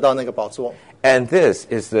要得到那个宝座。 And this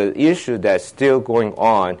is the issue that's still going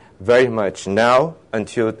on very much now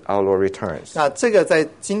until our Lord returns. 那这个在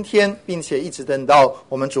今天，并且一直等到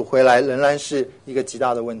我们主回来，仍然是一个极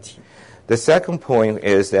大的问题。 The second point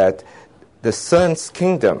is that the Son's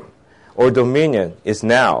kingdom or dominion is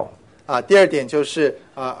now. 第二点就是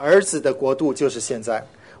儿子的国度就是现在。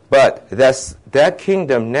 But that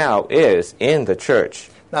kingdom now is in the church.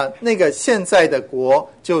 那个现在的国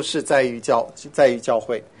就是在于教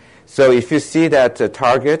会。 So if you see that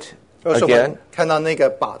target 若是我们 again, 看到那个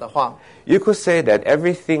靶的话， you could say that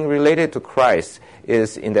everything related to Christ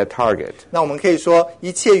is in that target. 那我们可以说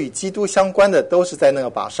一切与基督相关的都是在那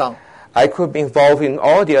个靶上。 I could be involved in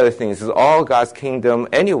all the other things. It's all God's kingdom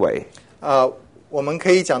anyway. 我们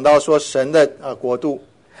可以讲到说神的国度。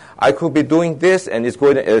 I could be doing this and it's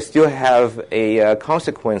going to still have a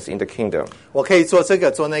consequence in the kingdom. 我可以做这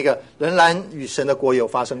个做那个，仍然与神的国有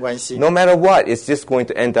发生关系。 No matter what, it's just going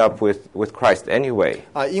to end up with Christ anyway.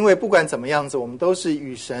 因为不管怎么样子，我们都是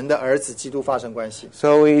与神的儿子基督发生关系，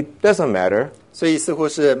 So it doesn't matter. 所以似乎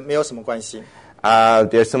是没有什么关系。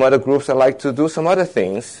 There's some other groups that like to do some other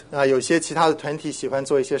things. 有些其他的团体喜欢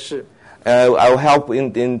做一些事。 I'll help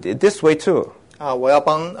in this way too. 我要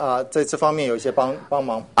帮在这方面有一些帮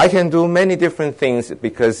忙。 I can do many different things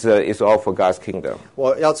because it's all for God's kingdom.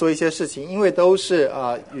 我要做一些事情，因为都是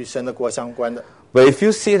与神的国相关的。 But if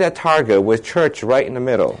you see that target with church right in the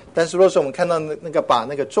middle, 但是若是我们看到那个把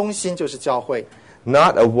那个中心就是教会，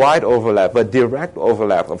 not a wide overlap, but direct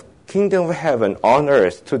overlap of kingdom of heaven on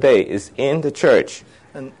earth today is in the church.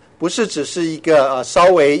 不是只是一个稍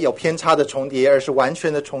微有偏差的重叠，而是完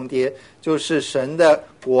全的重叠，就是神的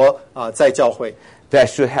国在教会。 That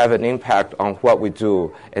should have an impact on what we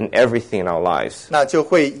do and everything in our lives. 那就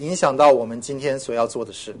会影响到我们今天所要做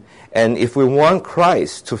的事。 And if we want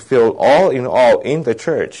Christ to fill all in the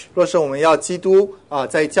church, 若是我们要基督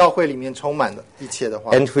在教会里面充满的一切的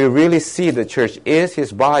话， and if we really see the church is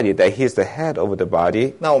his body, that he's the head over the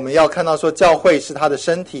body, 那我们要看到说教会是他的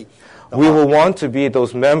身体。 we will want to be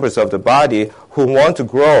those members of the body who want to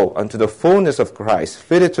grow unto the fullness of Christ,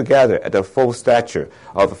 fitted together at the full stature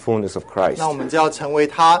of the fullness of Christ. 那我们就要成为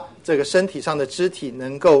他这个身体上的肢体，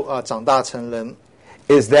能够长大成人。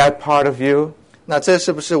 Is that part of you? 那这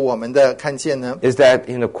是不是我们的看见呢？ Is that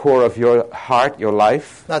in the core of your heart, your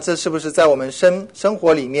life? 那这是不是在我们生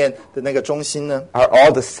活里面的那个中心呢？ Are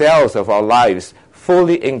all the cells of our lives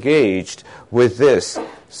fully engaged with this,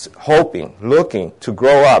 hoping, looking to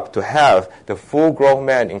grow up, to have the full-grown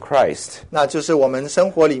man in Christ? 那就是我们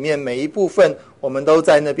生活里面每一部分，我们都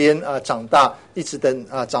在那边长大，一直等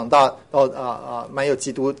长大到满有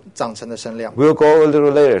基督长成的身量。 We'll go a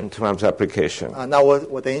little later in terms of application. 那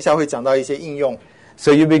我等一下会讲到一些应用，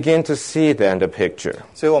 So you begin to see then the picture.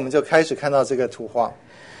 所以我们就开始看到这个图画。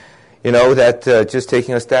 You know that just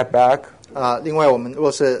taking a step back, 另外我们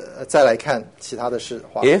若是再来看其他的事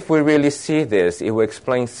话， if we really see this, it will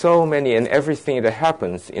explain so many and everything that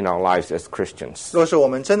happens in our lives as Christians. 若是我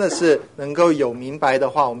们真的是能够有明白的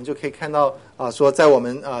话，我们就可以看到说在我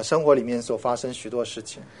们生活里面所发生许多事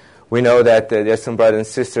情。 We know that there's some brothers and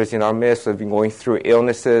sisters in our midst who have been going through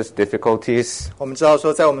illnesses, difficulties. 我们知道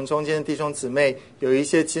说，在我们中间的弟兄姊妹有一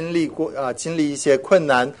些经历一些困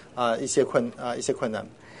难一些困难。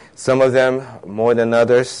 Some of them more than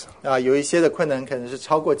others. 有一些的困难可能是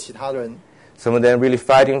超过其他人。 Some of them really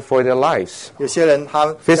fighting for their lives. 有些人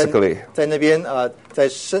他 Physically. 在那边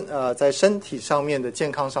在身体上面的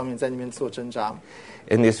健康上面在那边做挣扎。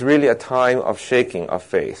 And it's really a time of shaking of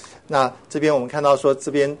faith. 那这边我们看到说，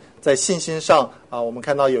这边在信心上我们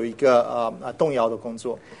看到有一个动摇的工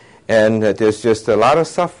作。 And there's just a lot of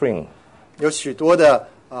suffering. 有许多的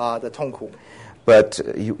痛苦。But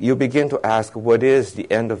you begin to ask, what is the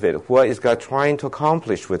end of it? What is God trying to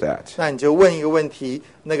accomplish with that? 那你就问一个问题，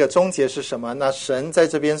那个终结是什么？那神在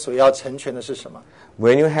这边所要成全的是什么？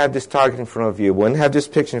 When you have this target in front of you, when you have this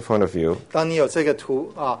picture in front of you, 当你有这个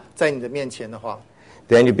图在你的面前的话，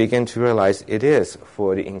 then you begin to realize it is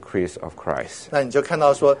for the increase of Christ. 那你就看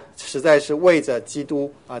到说，实在是为着基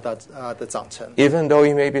督的长成。 Even though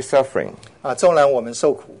you may be suffering, 纵然我们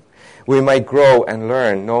受苦， we might grow and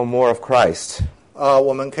learn, know more of Christ.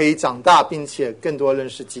 我们可以长大，并且更多认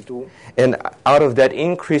识基督。 And out of that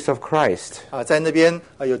increase of Christ, 在那边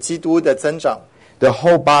有基督的增长。 the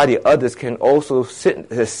whole body, others can also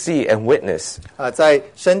see and witness. 在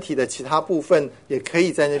身体的其他部分也可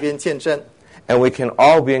以在那边见证。 And we can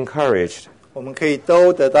all be encouraged. 我们可以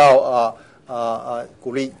都得到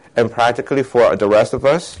鼓励。 And practically for the rest of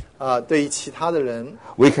us, 对于其他的人，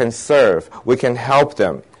 we can serve, we can help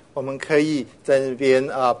them. 我们可以在那边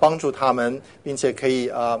帮助他们，并且可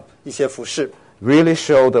以一些服侍。 Really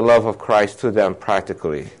show the love of Christ to them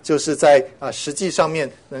practically. 就是在实际上面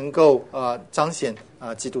能够彰显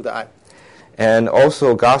基督的爱。 And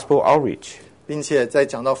also gospel outreach. 并且在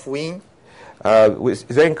讲到福音。 It's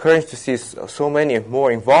very encouraging to see so many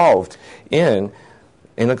more involved in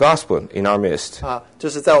the gospel in our midst. 就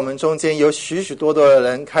是在我们中间有许许多多的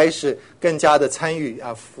人开始更加的参与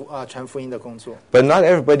传福音的工作。 But not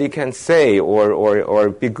everybody can say or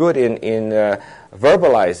be good in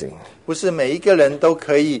verbalizing. 不是每一个人都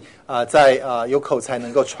可以在有口才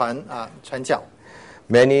能够传讲。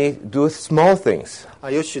 Many do small things.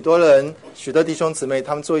 有许多人，许多弟兄姊妹，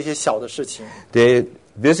他们做一些小的事情。 They're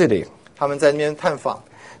visiting. 他们在那边探访。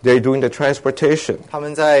 They're doing the transportation. 他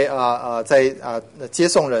们在接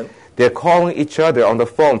送人。 They're calling each other on the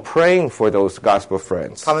phone, praying for those gospel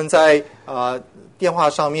friends. 他们在电话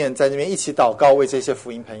上面在那边一起祷告，为这些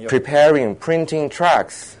福音朋友。 Preparing, printing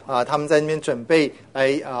tracts. 他们在那边准备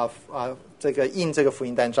来这个印这个福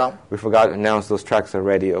音单张。 We forgot to announce those tracts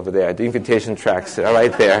already over there. The invitation tracts are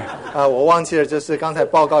right there. 我忘记了，就是刚才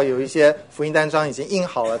报告有一些福音单张已经印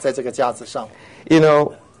好了，在这个架子上。 You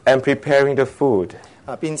know, and preparing the food.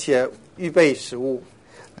 并且预备食物。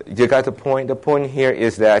 You got the point? The point here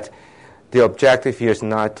is that the objective here is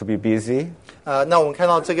not to be busy. 那我们看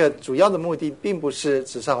到这个主要的目的，并不是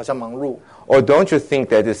只是好像忙碌。 Or don't you think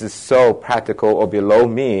that this is so practical or below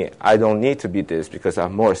me? I don't need to be this because I'm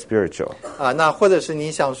more spiritual. 那或者是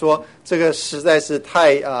你想说，这个实在是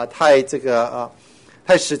太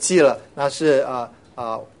实际了，那是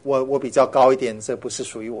我比较高一点，这不是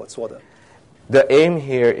属于我做的。 The aim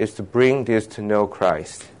here is to bring this to know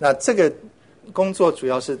Christ. 那这个工作主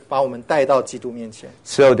要是把我们带到基督面前。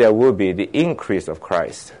 So there will be the increase of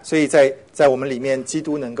Christ. 所以在我们里面，基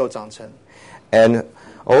督能够长成。 And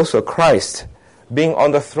also Christ being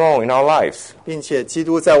on the throne in our lives. 并且基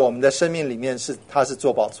督在我们的生命里面他是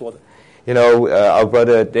做宝座的。 You know, our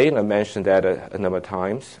brother Dana mentioned that a number of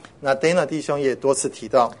times. 那 Dana 弟兄也多次提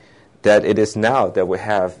到 That it is now that we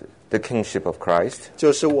have the kingship of Christ.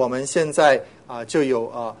 就是我们现在就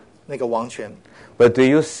有那个王权。 But do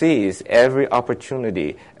you seize every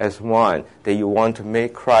opportunity as one that you want to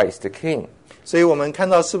make Christ the king? 所以我们看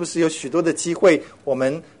到是不是有许多的机会，我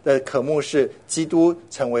们的渴慕是基督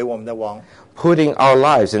成为我们的王， Putting our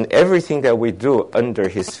lives and everything that we do under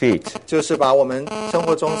his feet. 就是把我们生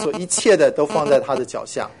活中所一切的都放在他的脚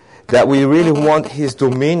下。 That we really want his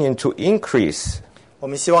dominion to increase 我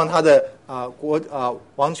们希望他的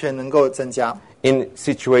王权能够增加 in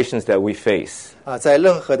situations that we face. 在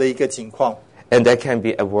任何的一个情况， And that can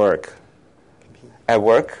be at work. At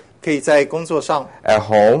work, 可以在工作上， at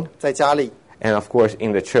home, 在家里， and of course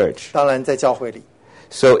in the church. 当然在教会里。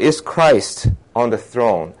 So is Christ on the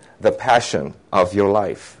throne the passion of your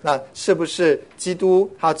life? 那是不是基督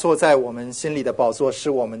他坐在我们心里的宝座是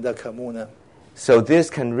我们的渴慕呢？ So this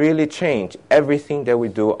can really change everything that we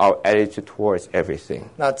do, our attitude towards everything.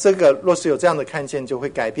 那这个若是有这样的看见，就会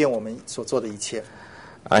改变我们所做的一切。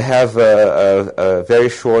 I have a very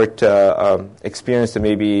short experience to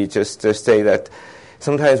maybe just say that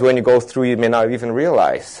sometimes when you go through, you may not even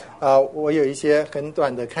realize. 我有一些很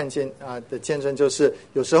短的看见的见证，就是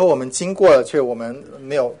有时候我们经过了，却我们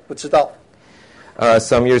不知道。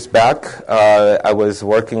Some years back, I was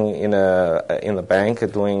working in a bank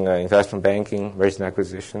doing investment banking, mergers and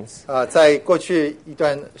acquisitions. 在过去一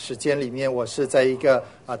段时间里面，我是在一个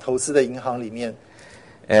投资的银行里面。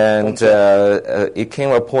And it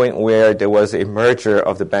came a point where there was a merger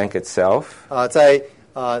of the bank itself. 在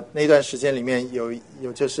那段时间里面有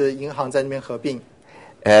就是银行在那边合并。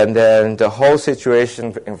And then the whole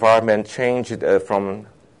situation environment changed from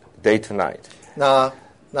day to night.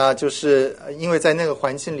 那就是因为在那个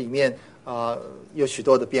环境里面有许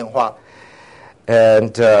多的变化。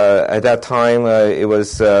And at that time, it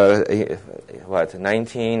was,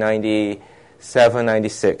 1997,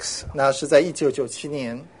 96. 那是在1997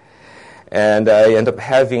年。And I ended up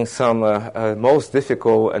having some most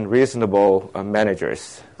difficult and reasonable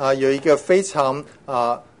managers. 有一个非常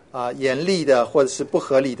严厉的或者是不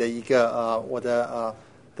合理的一个我的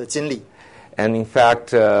经理。And in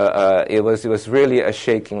fact, it was really a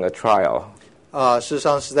shaking a trial. 事实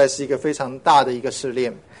上实在是一个非常大的一个试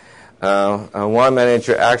炼。One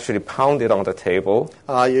manager actually pounded on the table.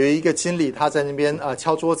 有一个经理他在那边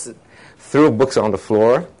敲桌子。Threw books on the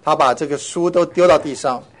floor. 他把这个书都丢到地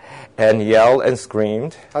上。And yelled and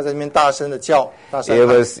screamed. 他在那边大声的叫，大声 It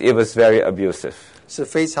was very abusive. 是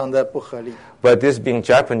非常的不合理。But this being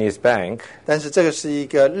Japanese bank, 但是这个是一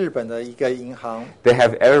个日本的一个银行。They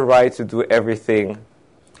have every right to do everything.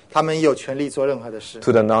 他们有权利做任何的事。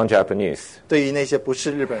To the non-Japanese. 对于那些不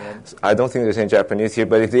是日本人。I don't think there's any Japanese here,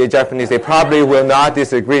 but if they're Japanese, they probably will not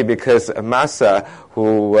disagree because Masa,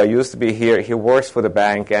 who used to be here, he works for the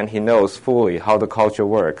bank and he knows fully how the culture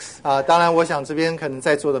works. 当然我想这边可能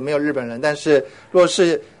在座的没有日本人，但是若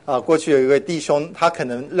是过去有一位弟兄，他可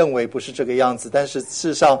能认为不是这个样子，但是事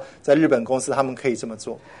实上在日本公司他们可以这么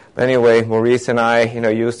做。Anyway, Maurice and I,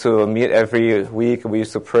 used to meet every week. We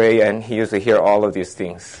used to pray, and he used to hear all of these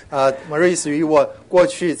things. Maurice 与我过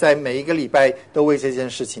去在每一个礼拜都为这件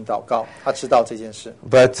事情祷告，他知道这件事。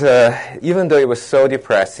But even though it was so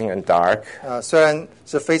depressing and dark, 虽然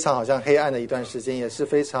是非常好像黑暗的一段时间，也是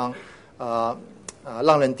非常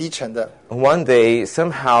让人低沉的。One day,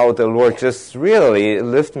 somehow, the Lord just really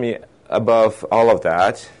lifted me above all of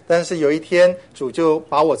that. 但是有一天，主就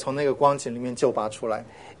把我从那个光景里面救拔出来。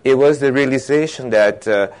It was the realization that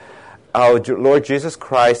our Lord Jesus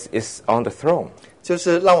Christ is on the throne. 就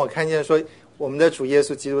是让我看见说，我们的主耶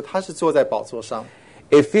稣基督他是坐在宝座上。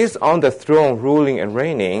If he's on the throne ruling and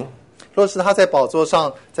reigning, 若是他在宝座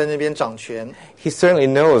上在那边掌权， he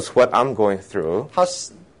certainly knows what I'm going through. 他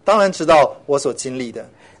当然知道我所经历的。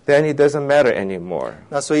Then it doesn't matter anymore.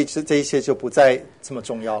 那所以这一切就不再这么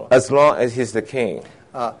重要了。As long as he's the king.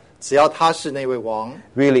 只要他是那位王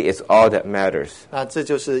 ，really it's all that matters. 那这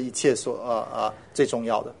就是一切最重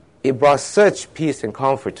要的。It brought such peace and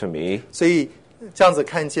comfort to me. 所以这样子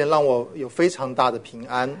看见，让我有非常大的平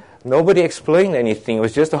安。Nobody explained anything. It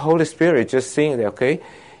was just the Holy Spirit just saying that,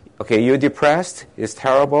 okay, you're depressed, it's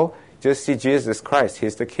terrible. Just see Jesus Christ,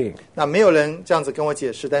 He's the King. 那没有人这样子跟我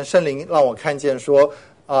解释，但圣灵让我看见说，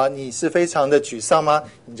你是非常的沮丧吗？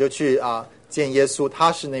你就去见耶稣，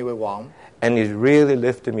他是那位王。And it really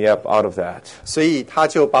lifted me up out of that. 所以他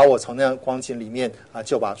就把我从那样光景里面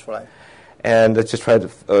救拔出来。And just try to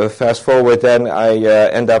fast forward, then I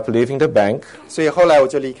end up leaving the bank. 所以后来我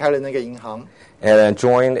就离开了那个银行。And I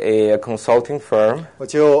joined a consulting firm. 我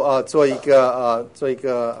就做一个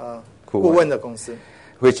顾问的公司。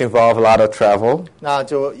Which involved a lot of travel. 那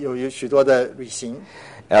就有许多的旅行。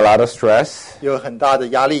A lot of stress. 有很大的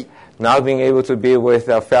压力。Not being able to be with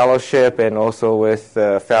fellowship and also with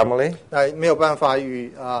family. 那没有办法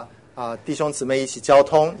与弟兄姊妹一起交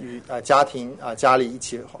通，与家庭家里一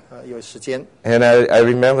起有时间。And I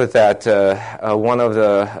remember that one of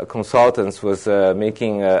the consultants was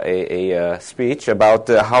making a speech about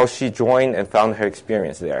how she joined and found her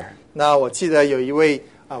experience there. 那我记得有一位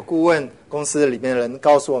顾问公司里面的人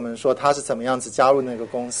告诉我们说，他是怎么样子加入那个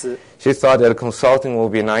公司。She thought that consulting would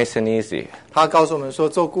be nice and easy. 他告诉我们说，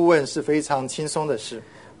做顾问是非常轻松的事。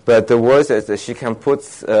But the words that she can put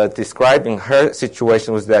describing her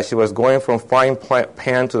situation was that she was going from frying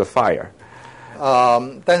pan to the fire.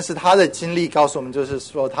 但是他的经历告诉我们，就是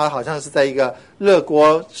说他好像是在一个热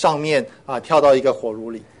锅上面跳到一个火炉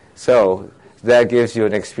里。So that gives you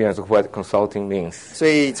an experience of what consulting means. 所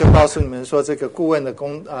以就告诉你们说，这个顾问的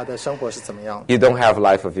的生活是怎么样。You don't have a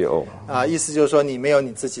life of your own. 意思就是说，你没有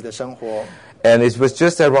你自己的生活。And it was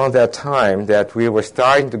just around that time that we were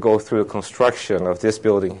starting to go through the construction of this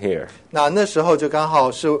building here. 那时候就刚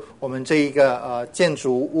好是我们这一个建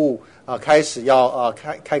筑物开始要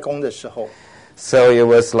开工的时候。So it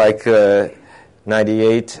was like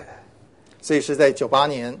 98. 所以是在98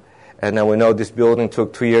年。And then we know this building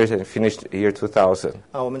took 2 years and finished year 2000.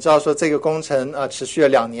 我们知道说这个工程持续了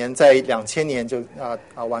2年，在2000年就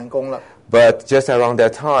完工了。But just around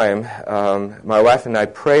that time, my wife and I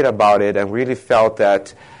prayed about it and really felt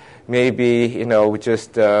that maybe, we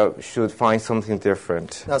just should find something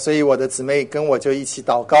different. 那所以我的姊妹跟我就一起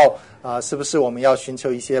祷告，是不是我们要寻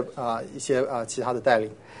求一些其他的带领？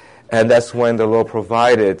 And that's when the Lord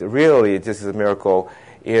provided, really, this is a miracle,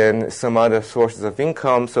 in some other sources of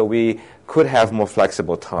income, so we could have more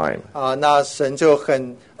flexible time. 那神就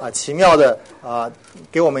很奇妙的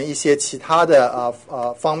给我们一些其他的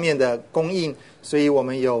方面的供应，所以我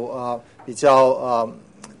们有比较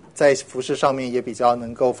在服事上面也比较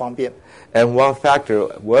能够方便。And one factor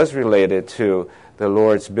was related to the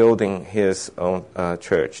Lord's building His own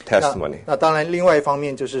church testimony. 那当然，另外一方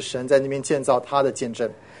面就是神在那边建造他的见证。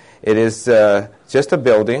It is just a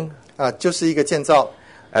building. 就是一个建造。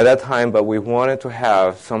At that time, but we wanted to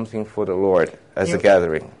have something for the Lord as a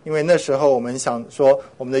gathering. 因为那时候我们想说，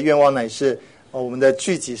我们的愿望乃是我们的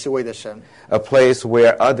聚集是为了神。A place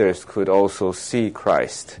where others could also see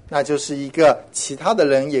Christ. 那就是一个其他的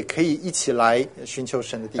人也可以一起来寻求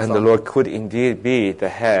神的地方。 And the Lord could indeed be the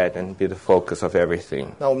head and be the focus of everything.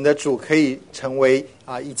 那我们的主可以成为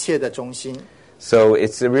一切的中心。So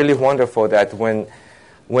it's really wonderful that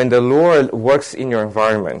when the Lord works in your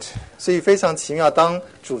environment, 所以非常奇妙，当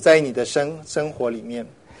主在你的生活里面，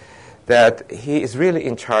 that He is really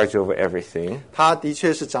in charge over everything, 他的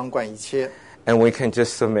确是掌管一切， and we can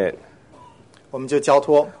just submit. 我们就交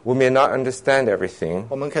托。 We may not understand everything,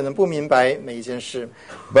 我们可能不明白每一件事，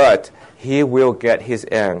 but He will get His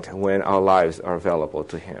end when our lives are available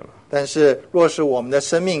to Him. 但是若是我们的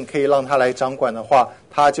生命可以让他来掌管的话，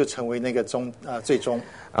他就成为那个最终。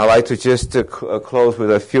I'd like to just close with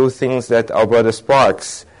a few things that our brother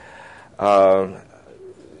Sparks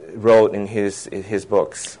wrote in his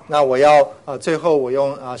books. 那我要最后我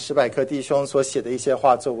用史百克弟兄所写的一些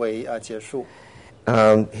话作为结束。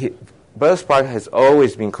Brother Sparks has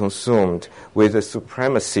always been consumed with the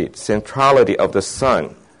supremacy, centrality of the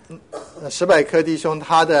Son. 史百克弟兄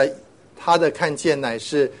他的看见乃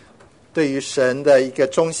是对于神的一个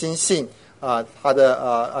中心性他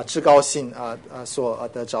的至高性所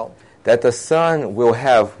得着。That the Son will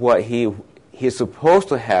have what he's supposed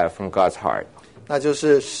to have from God's heart. 那就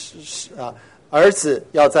是儿子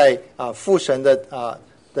要在父神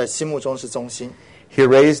的心目中是中心。He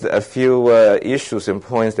raised a few issues and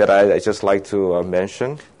points that I just like to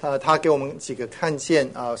mention. 他给我们几个看见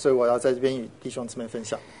所以我要在这边与弟兄姊妹分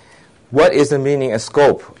享。What is the meaning and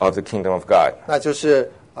scope of the kingdom of God? 那就是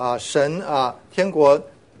神天国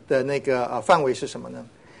的那个范围是什么呢？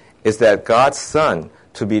 Is that God's Son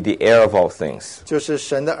to be the heir of all things, 就是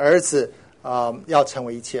神的儿子要成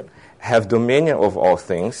为一切， have dominion of all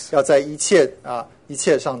things. 要在一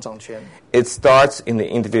切上掌权。 It starts in the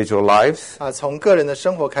individual lives 从个人的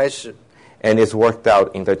生活开始， and is worked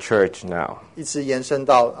out in the church now. 一直延伸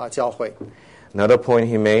到教会。 Another point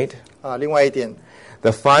he made, 另外一点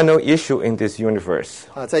the final issue in this universe.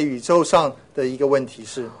 在宇宙上的一个问题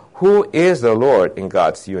是， Who is the Lord in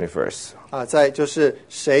God's universe? 在就是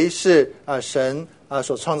谁是神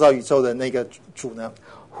所创造宇宙的那个主呢？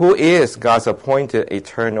 Who is God's appointed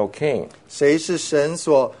eternal king? 谁是神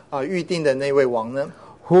所预定的那位王呢？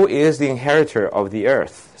 Who is the inheritor of the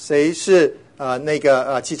earth? 谁是那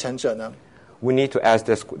个继承者呢？ We need to ask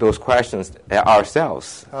those questions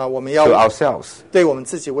ourselves, 我们要 to ourselves. 对我们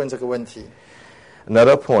自己问这个问题。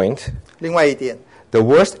 Another point, 另外一点， the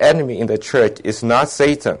worst enemy in the church is not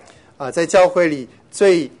Satan. 在教会里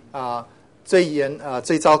最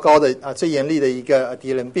糟糕的最严厉的一个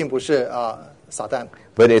敌人，并不是撒旦，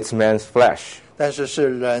 But it's man's flesh. 但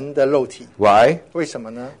是人的肉体。 Why? 为什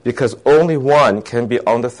么呢？ Because only one can be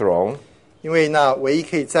on the throne. 因为那唯一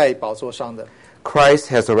可以在宝座上的， Christ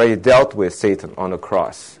has already dealt with Satan on the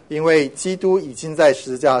cross. 因为基督已经在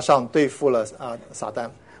十字架上对付了撒旦。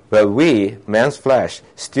 But we, man's flesh,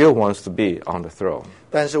 still wants to be on the throne.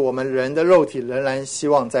 但是我们人的肉体仍然希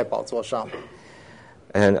望在宝座上。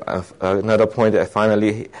 And another point that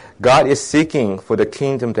finally, God is seeking for the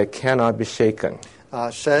kingdom that cannot be shaken.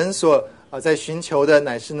 神所在寻求的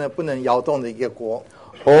乃是呢不能摇动的一个国。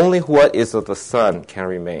 Only what is of the Son can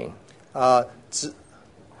remain.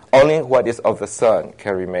 Only what is of the Son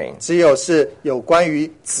can remain. 只有是有关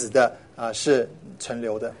于子的是存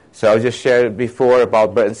留的。 So I just shared before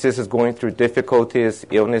about brothers and sisters going through difficulties,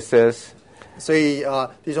 illnesses. 所以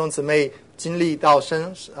弟兄姊妹经历到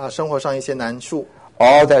生活上一些难处，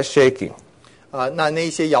 All that shaking 那一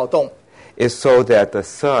些摇动， is so that the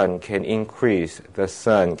Son can increase, the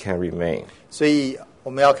Son can remain. 所以我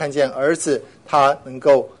们要看见儿子他能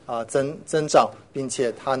够增长，并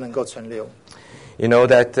且他能够存留。 You know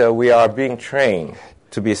that we are being trained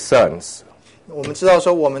to be sons. 我们知道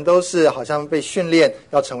说我们都是好像被训练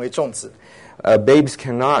要成为众子， Babies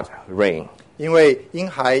cannot reign. 因为婴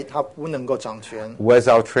孩他不能够掌权。 Where's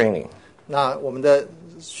our training? 那我们的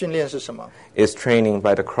训练是什么？ It's training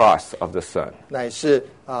by the cross of the Son. 乃是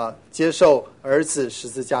接受儿子十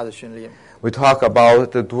字架的训练。We talk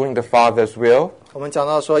about doing the Father's will. 我们讲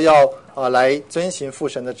到说要来遵行父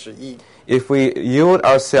神的旨意。If we yield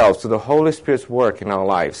ourselves to the Holy Spirit's work in our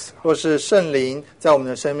lives, 若是圣灵在我们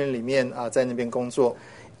的生命里面在那边工作，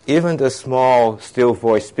 even the small, still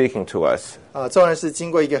voice speaking to us, 纵然是经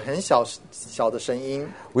过一个很小的声音，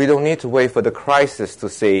 we don't need to wait for the crisis to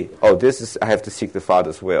say, oh, I have to seek the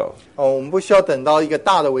Father's will. 我们不需要等到一个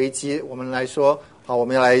大的危机，我们来说我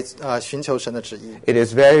们要来寻求神的旨意。 It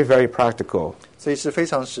is very, very practical. 所以是非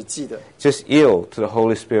常实际的。 Just yield to the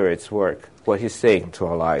Holy Spirit's work, what He's saying to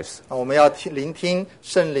our lives. 我们要聆听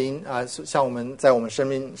圣灵像我们在我们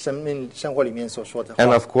生活里面所说的话。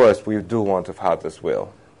 And of course, we do want the Father's will.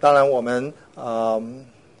 当然我们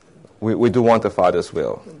We do want the Father's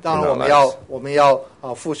will. 当然 in our 我们要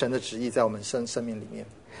父神的旨意在我们生命里面。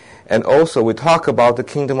 And also, we talk about the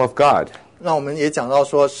kingdom of God. 那我们也讲到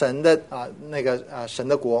说神的神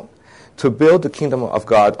的国。 To build the kingdom of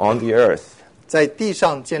God on the earth 在地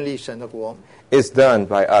上建立神的国 is done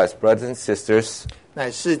by us, brothers and sisters, 乃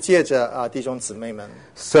是借着弟兄姊妹们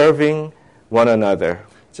serving one another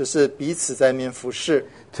就是彼此在面服侍，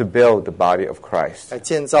 to build the body of Christ, 来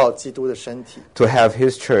建造基督的身体， to have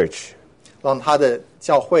His church 让他的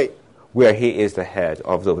教会 where He is the head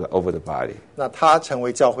over the body. 那他成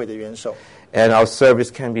为教会的元首。 And our service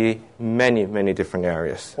can be many, many different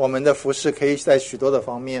areas. 我们的服侍可以在许多的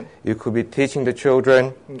方面， You could be teaching the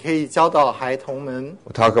children. 你可以教导孩童们，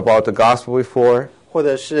 We talked about the gospel before. 或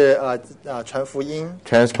者是传福音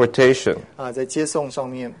Transportation, 在接送上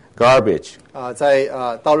面 garbage, 在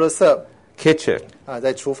倒垃圾 kitchen,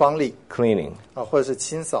 在厨房里 cleaning. 或者是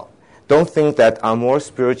清扫 Don't think that I'm more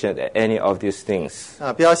spiritual than any of these things.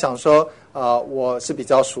 不要想说我是比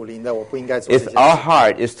较属灵的，我不应该做这 If 些事。 our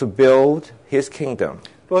heart is to build His kingdom,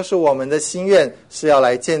 若是我们的心愿是要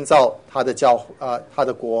来建造他的他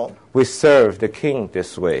的国， we serve the King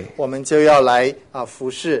this way. 我们就要来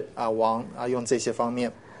服侍王用这些方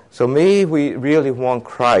面。 So may we really want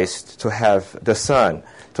Christ to have the Son,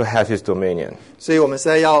 to have His dominion. 所以我们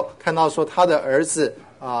现在要看到说他的儿子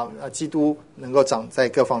基督能够在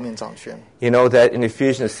各方面掌权。 You know that in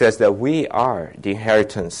Ephesians it says that we are the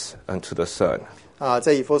inheritance unto the Son.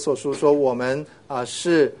 在以弗所书说我们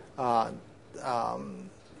是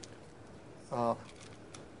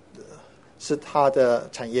是他的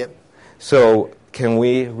产业。 So can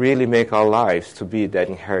we really make our lives to be that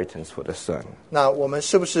inheritance for the Son? 那我们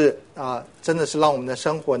是不是真的是让我们的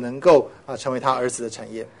生活能够成为他儿子的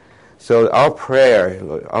产业？ So our prayer,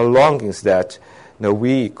 our longing is that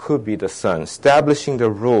we could be the Son, establishing the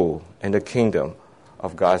rule and the kingdom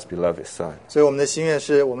of God's beloved Son. 所以我们的心愿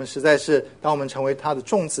是我们实在是当我们成为他的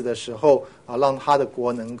种子的时候让他的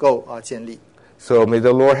国能够建立。 So may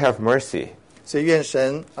the Lord have mercy. 所以愿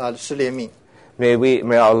神施怜悯。 May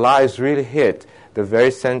our lives really hit the very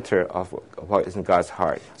center of what is in God's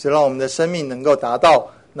heart. 所以让我们的生命能够达到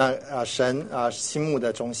神心目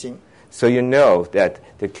的中心。 So you know that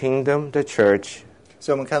the kingdom, the church,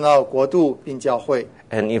 所以我们看到国度并教会，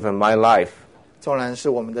 and even my life, 纵然是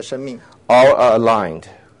我们的生命 all are aligned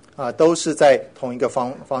都是在同一个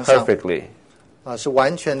方向 perfectly. 是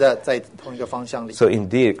完全的在同一个方向里。 So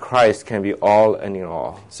indeed, Christ can be all and in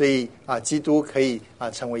all. 所以基督可以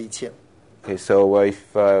成为一切。 Okay, so if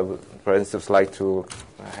for instance like to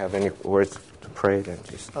have any words to pray, then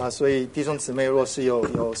please. 所以弟兄姊妹若是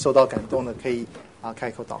有受到感动的，可以开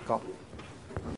口祷告。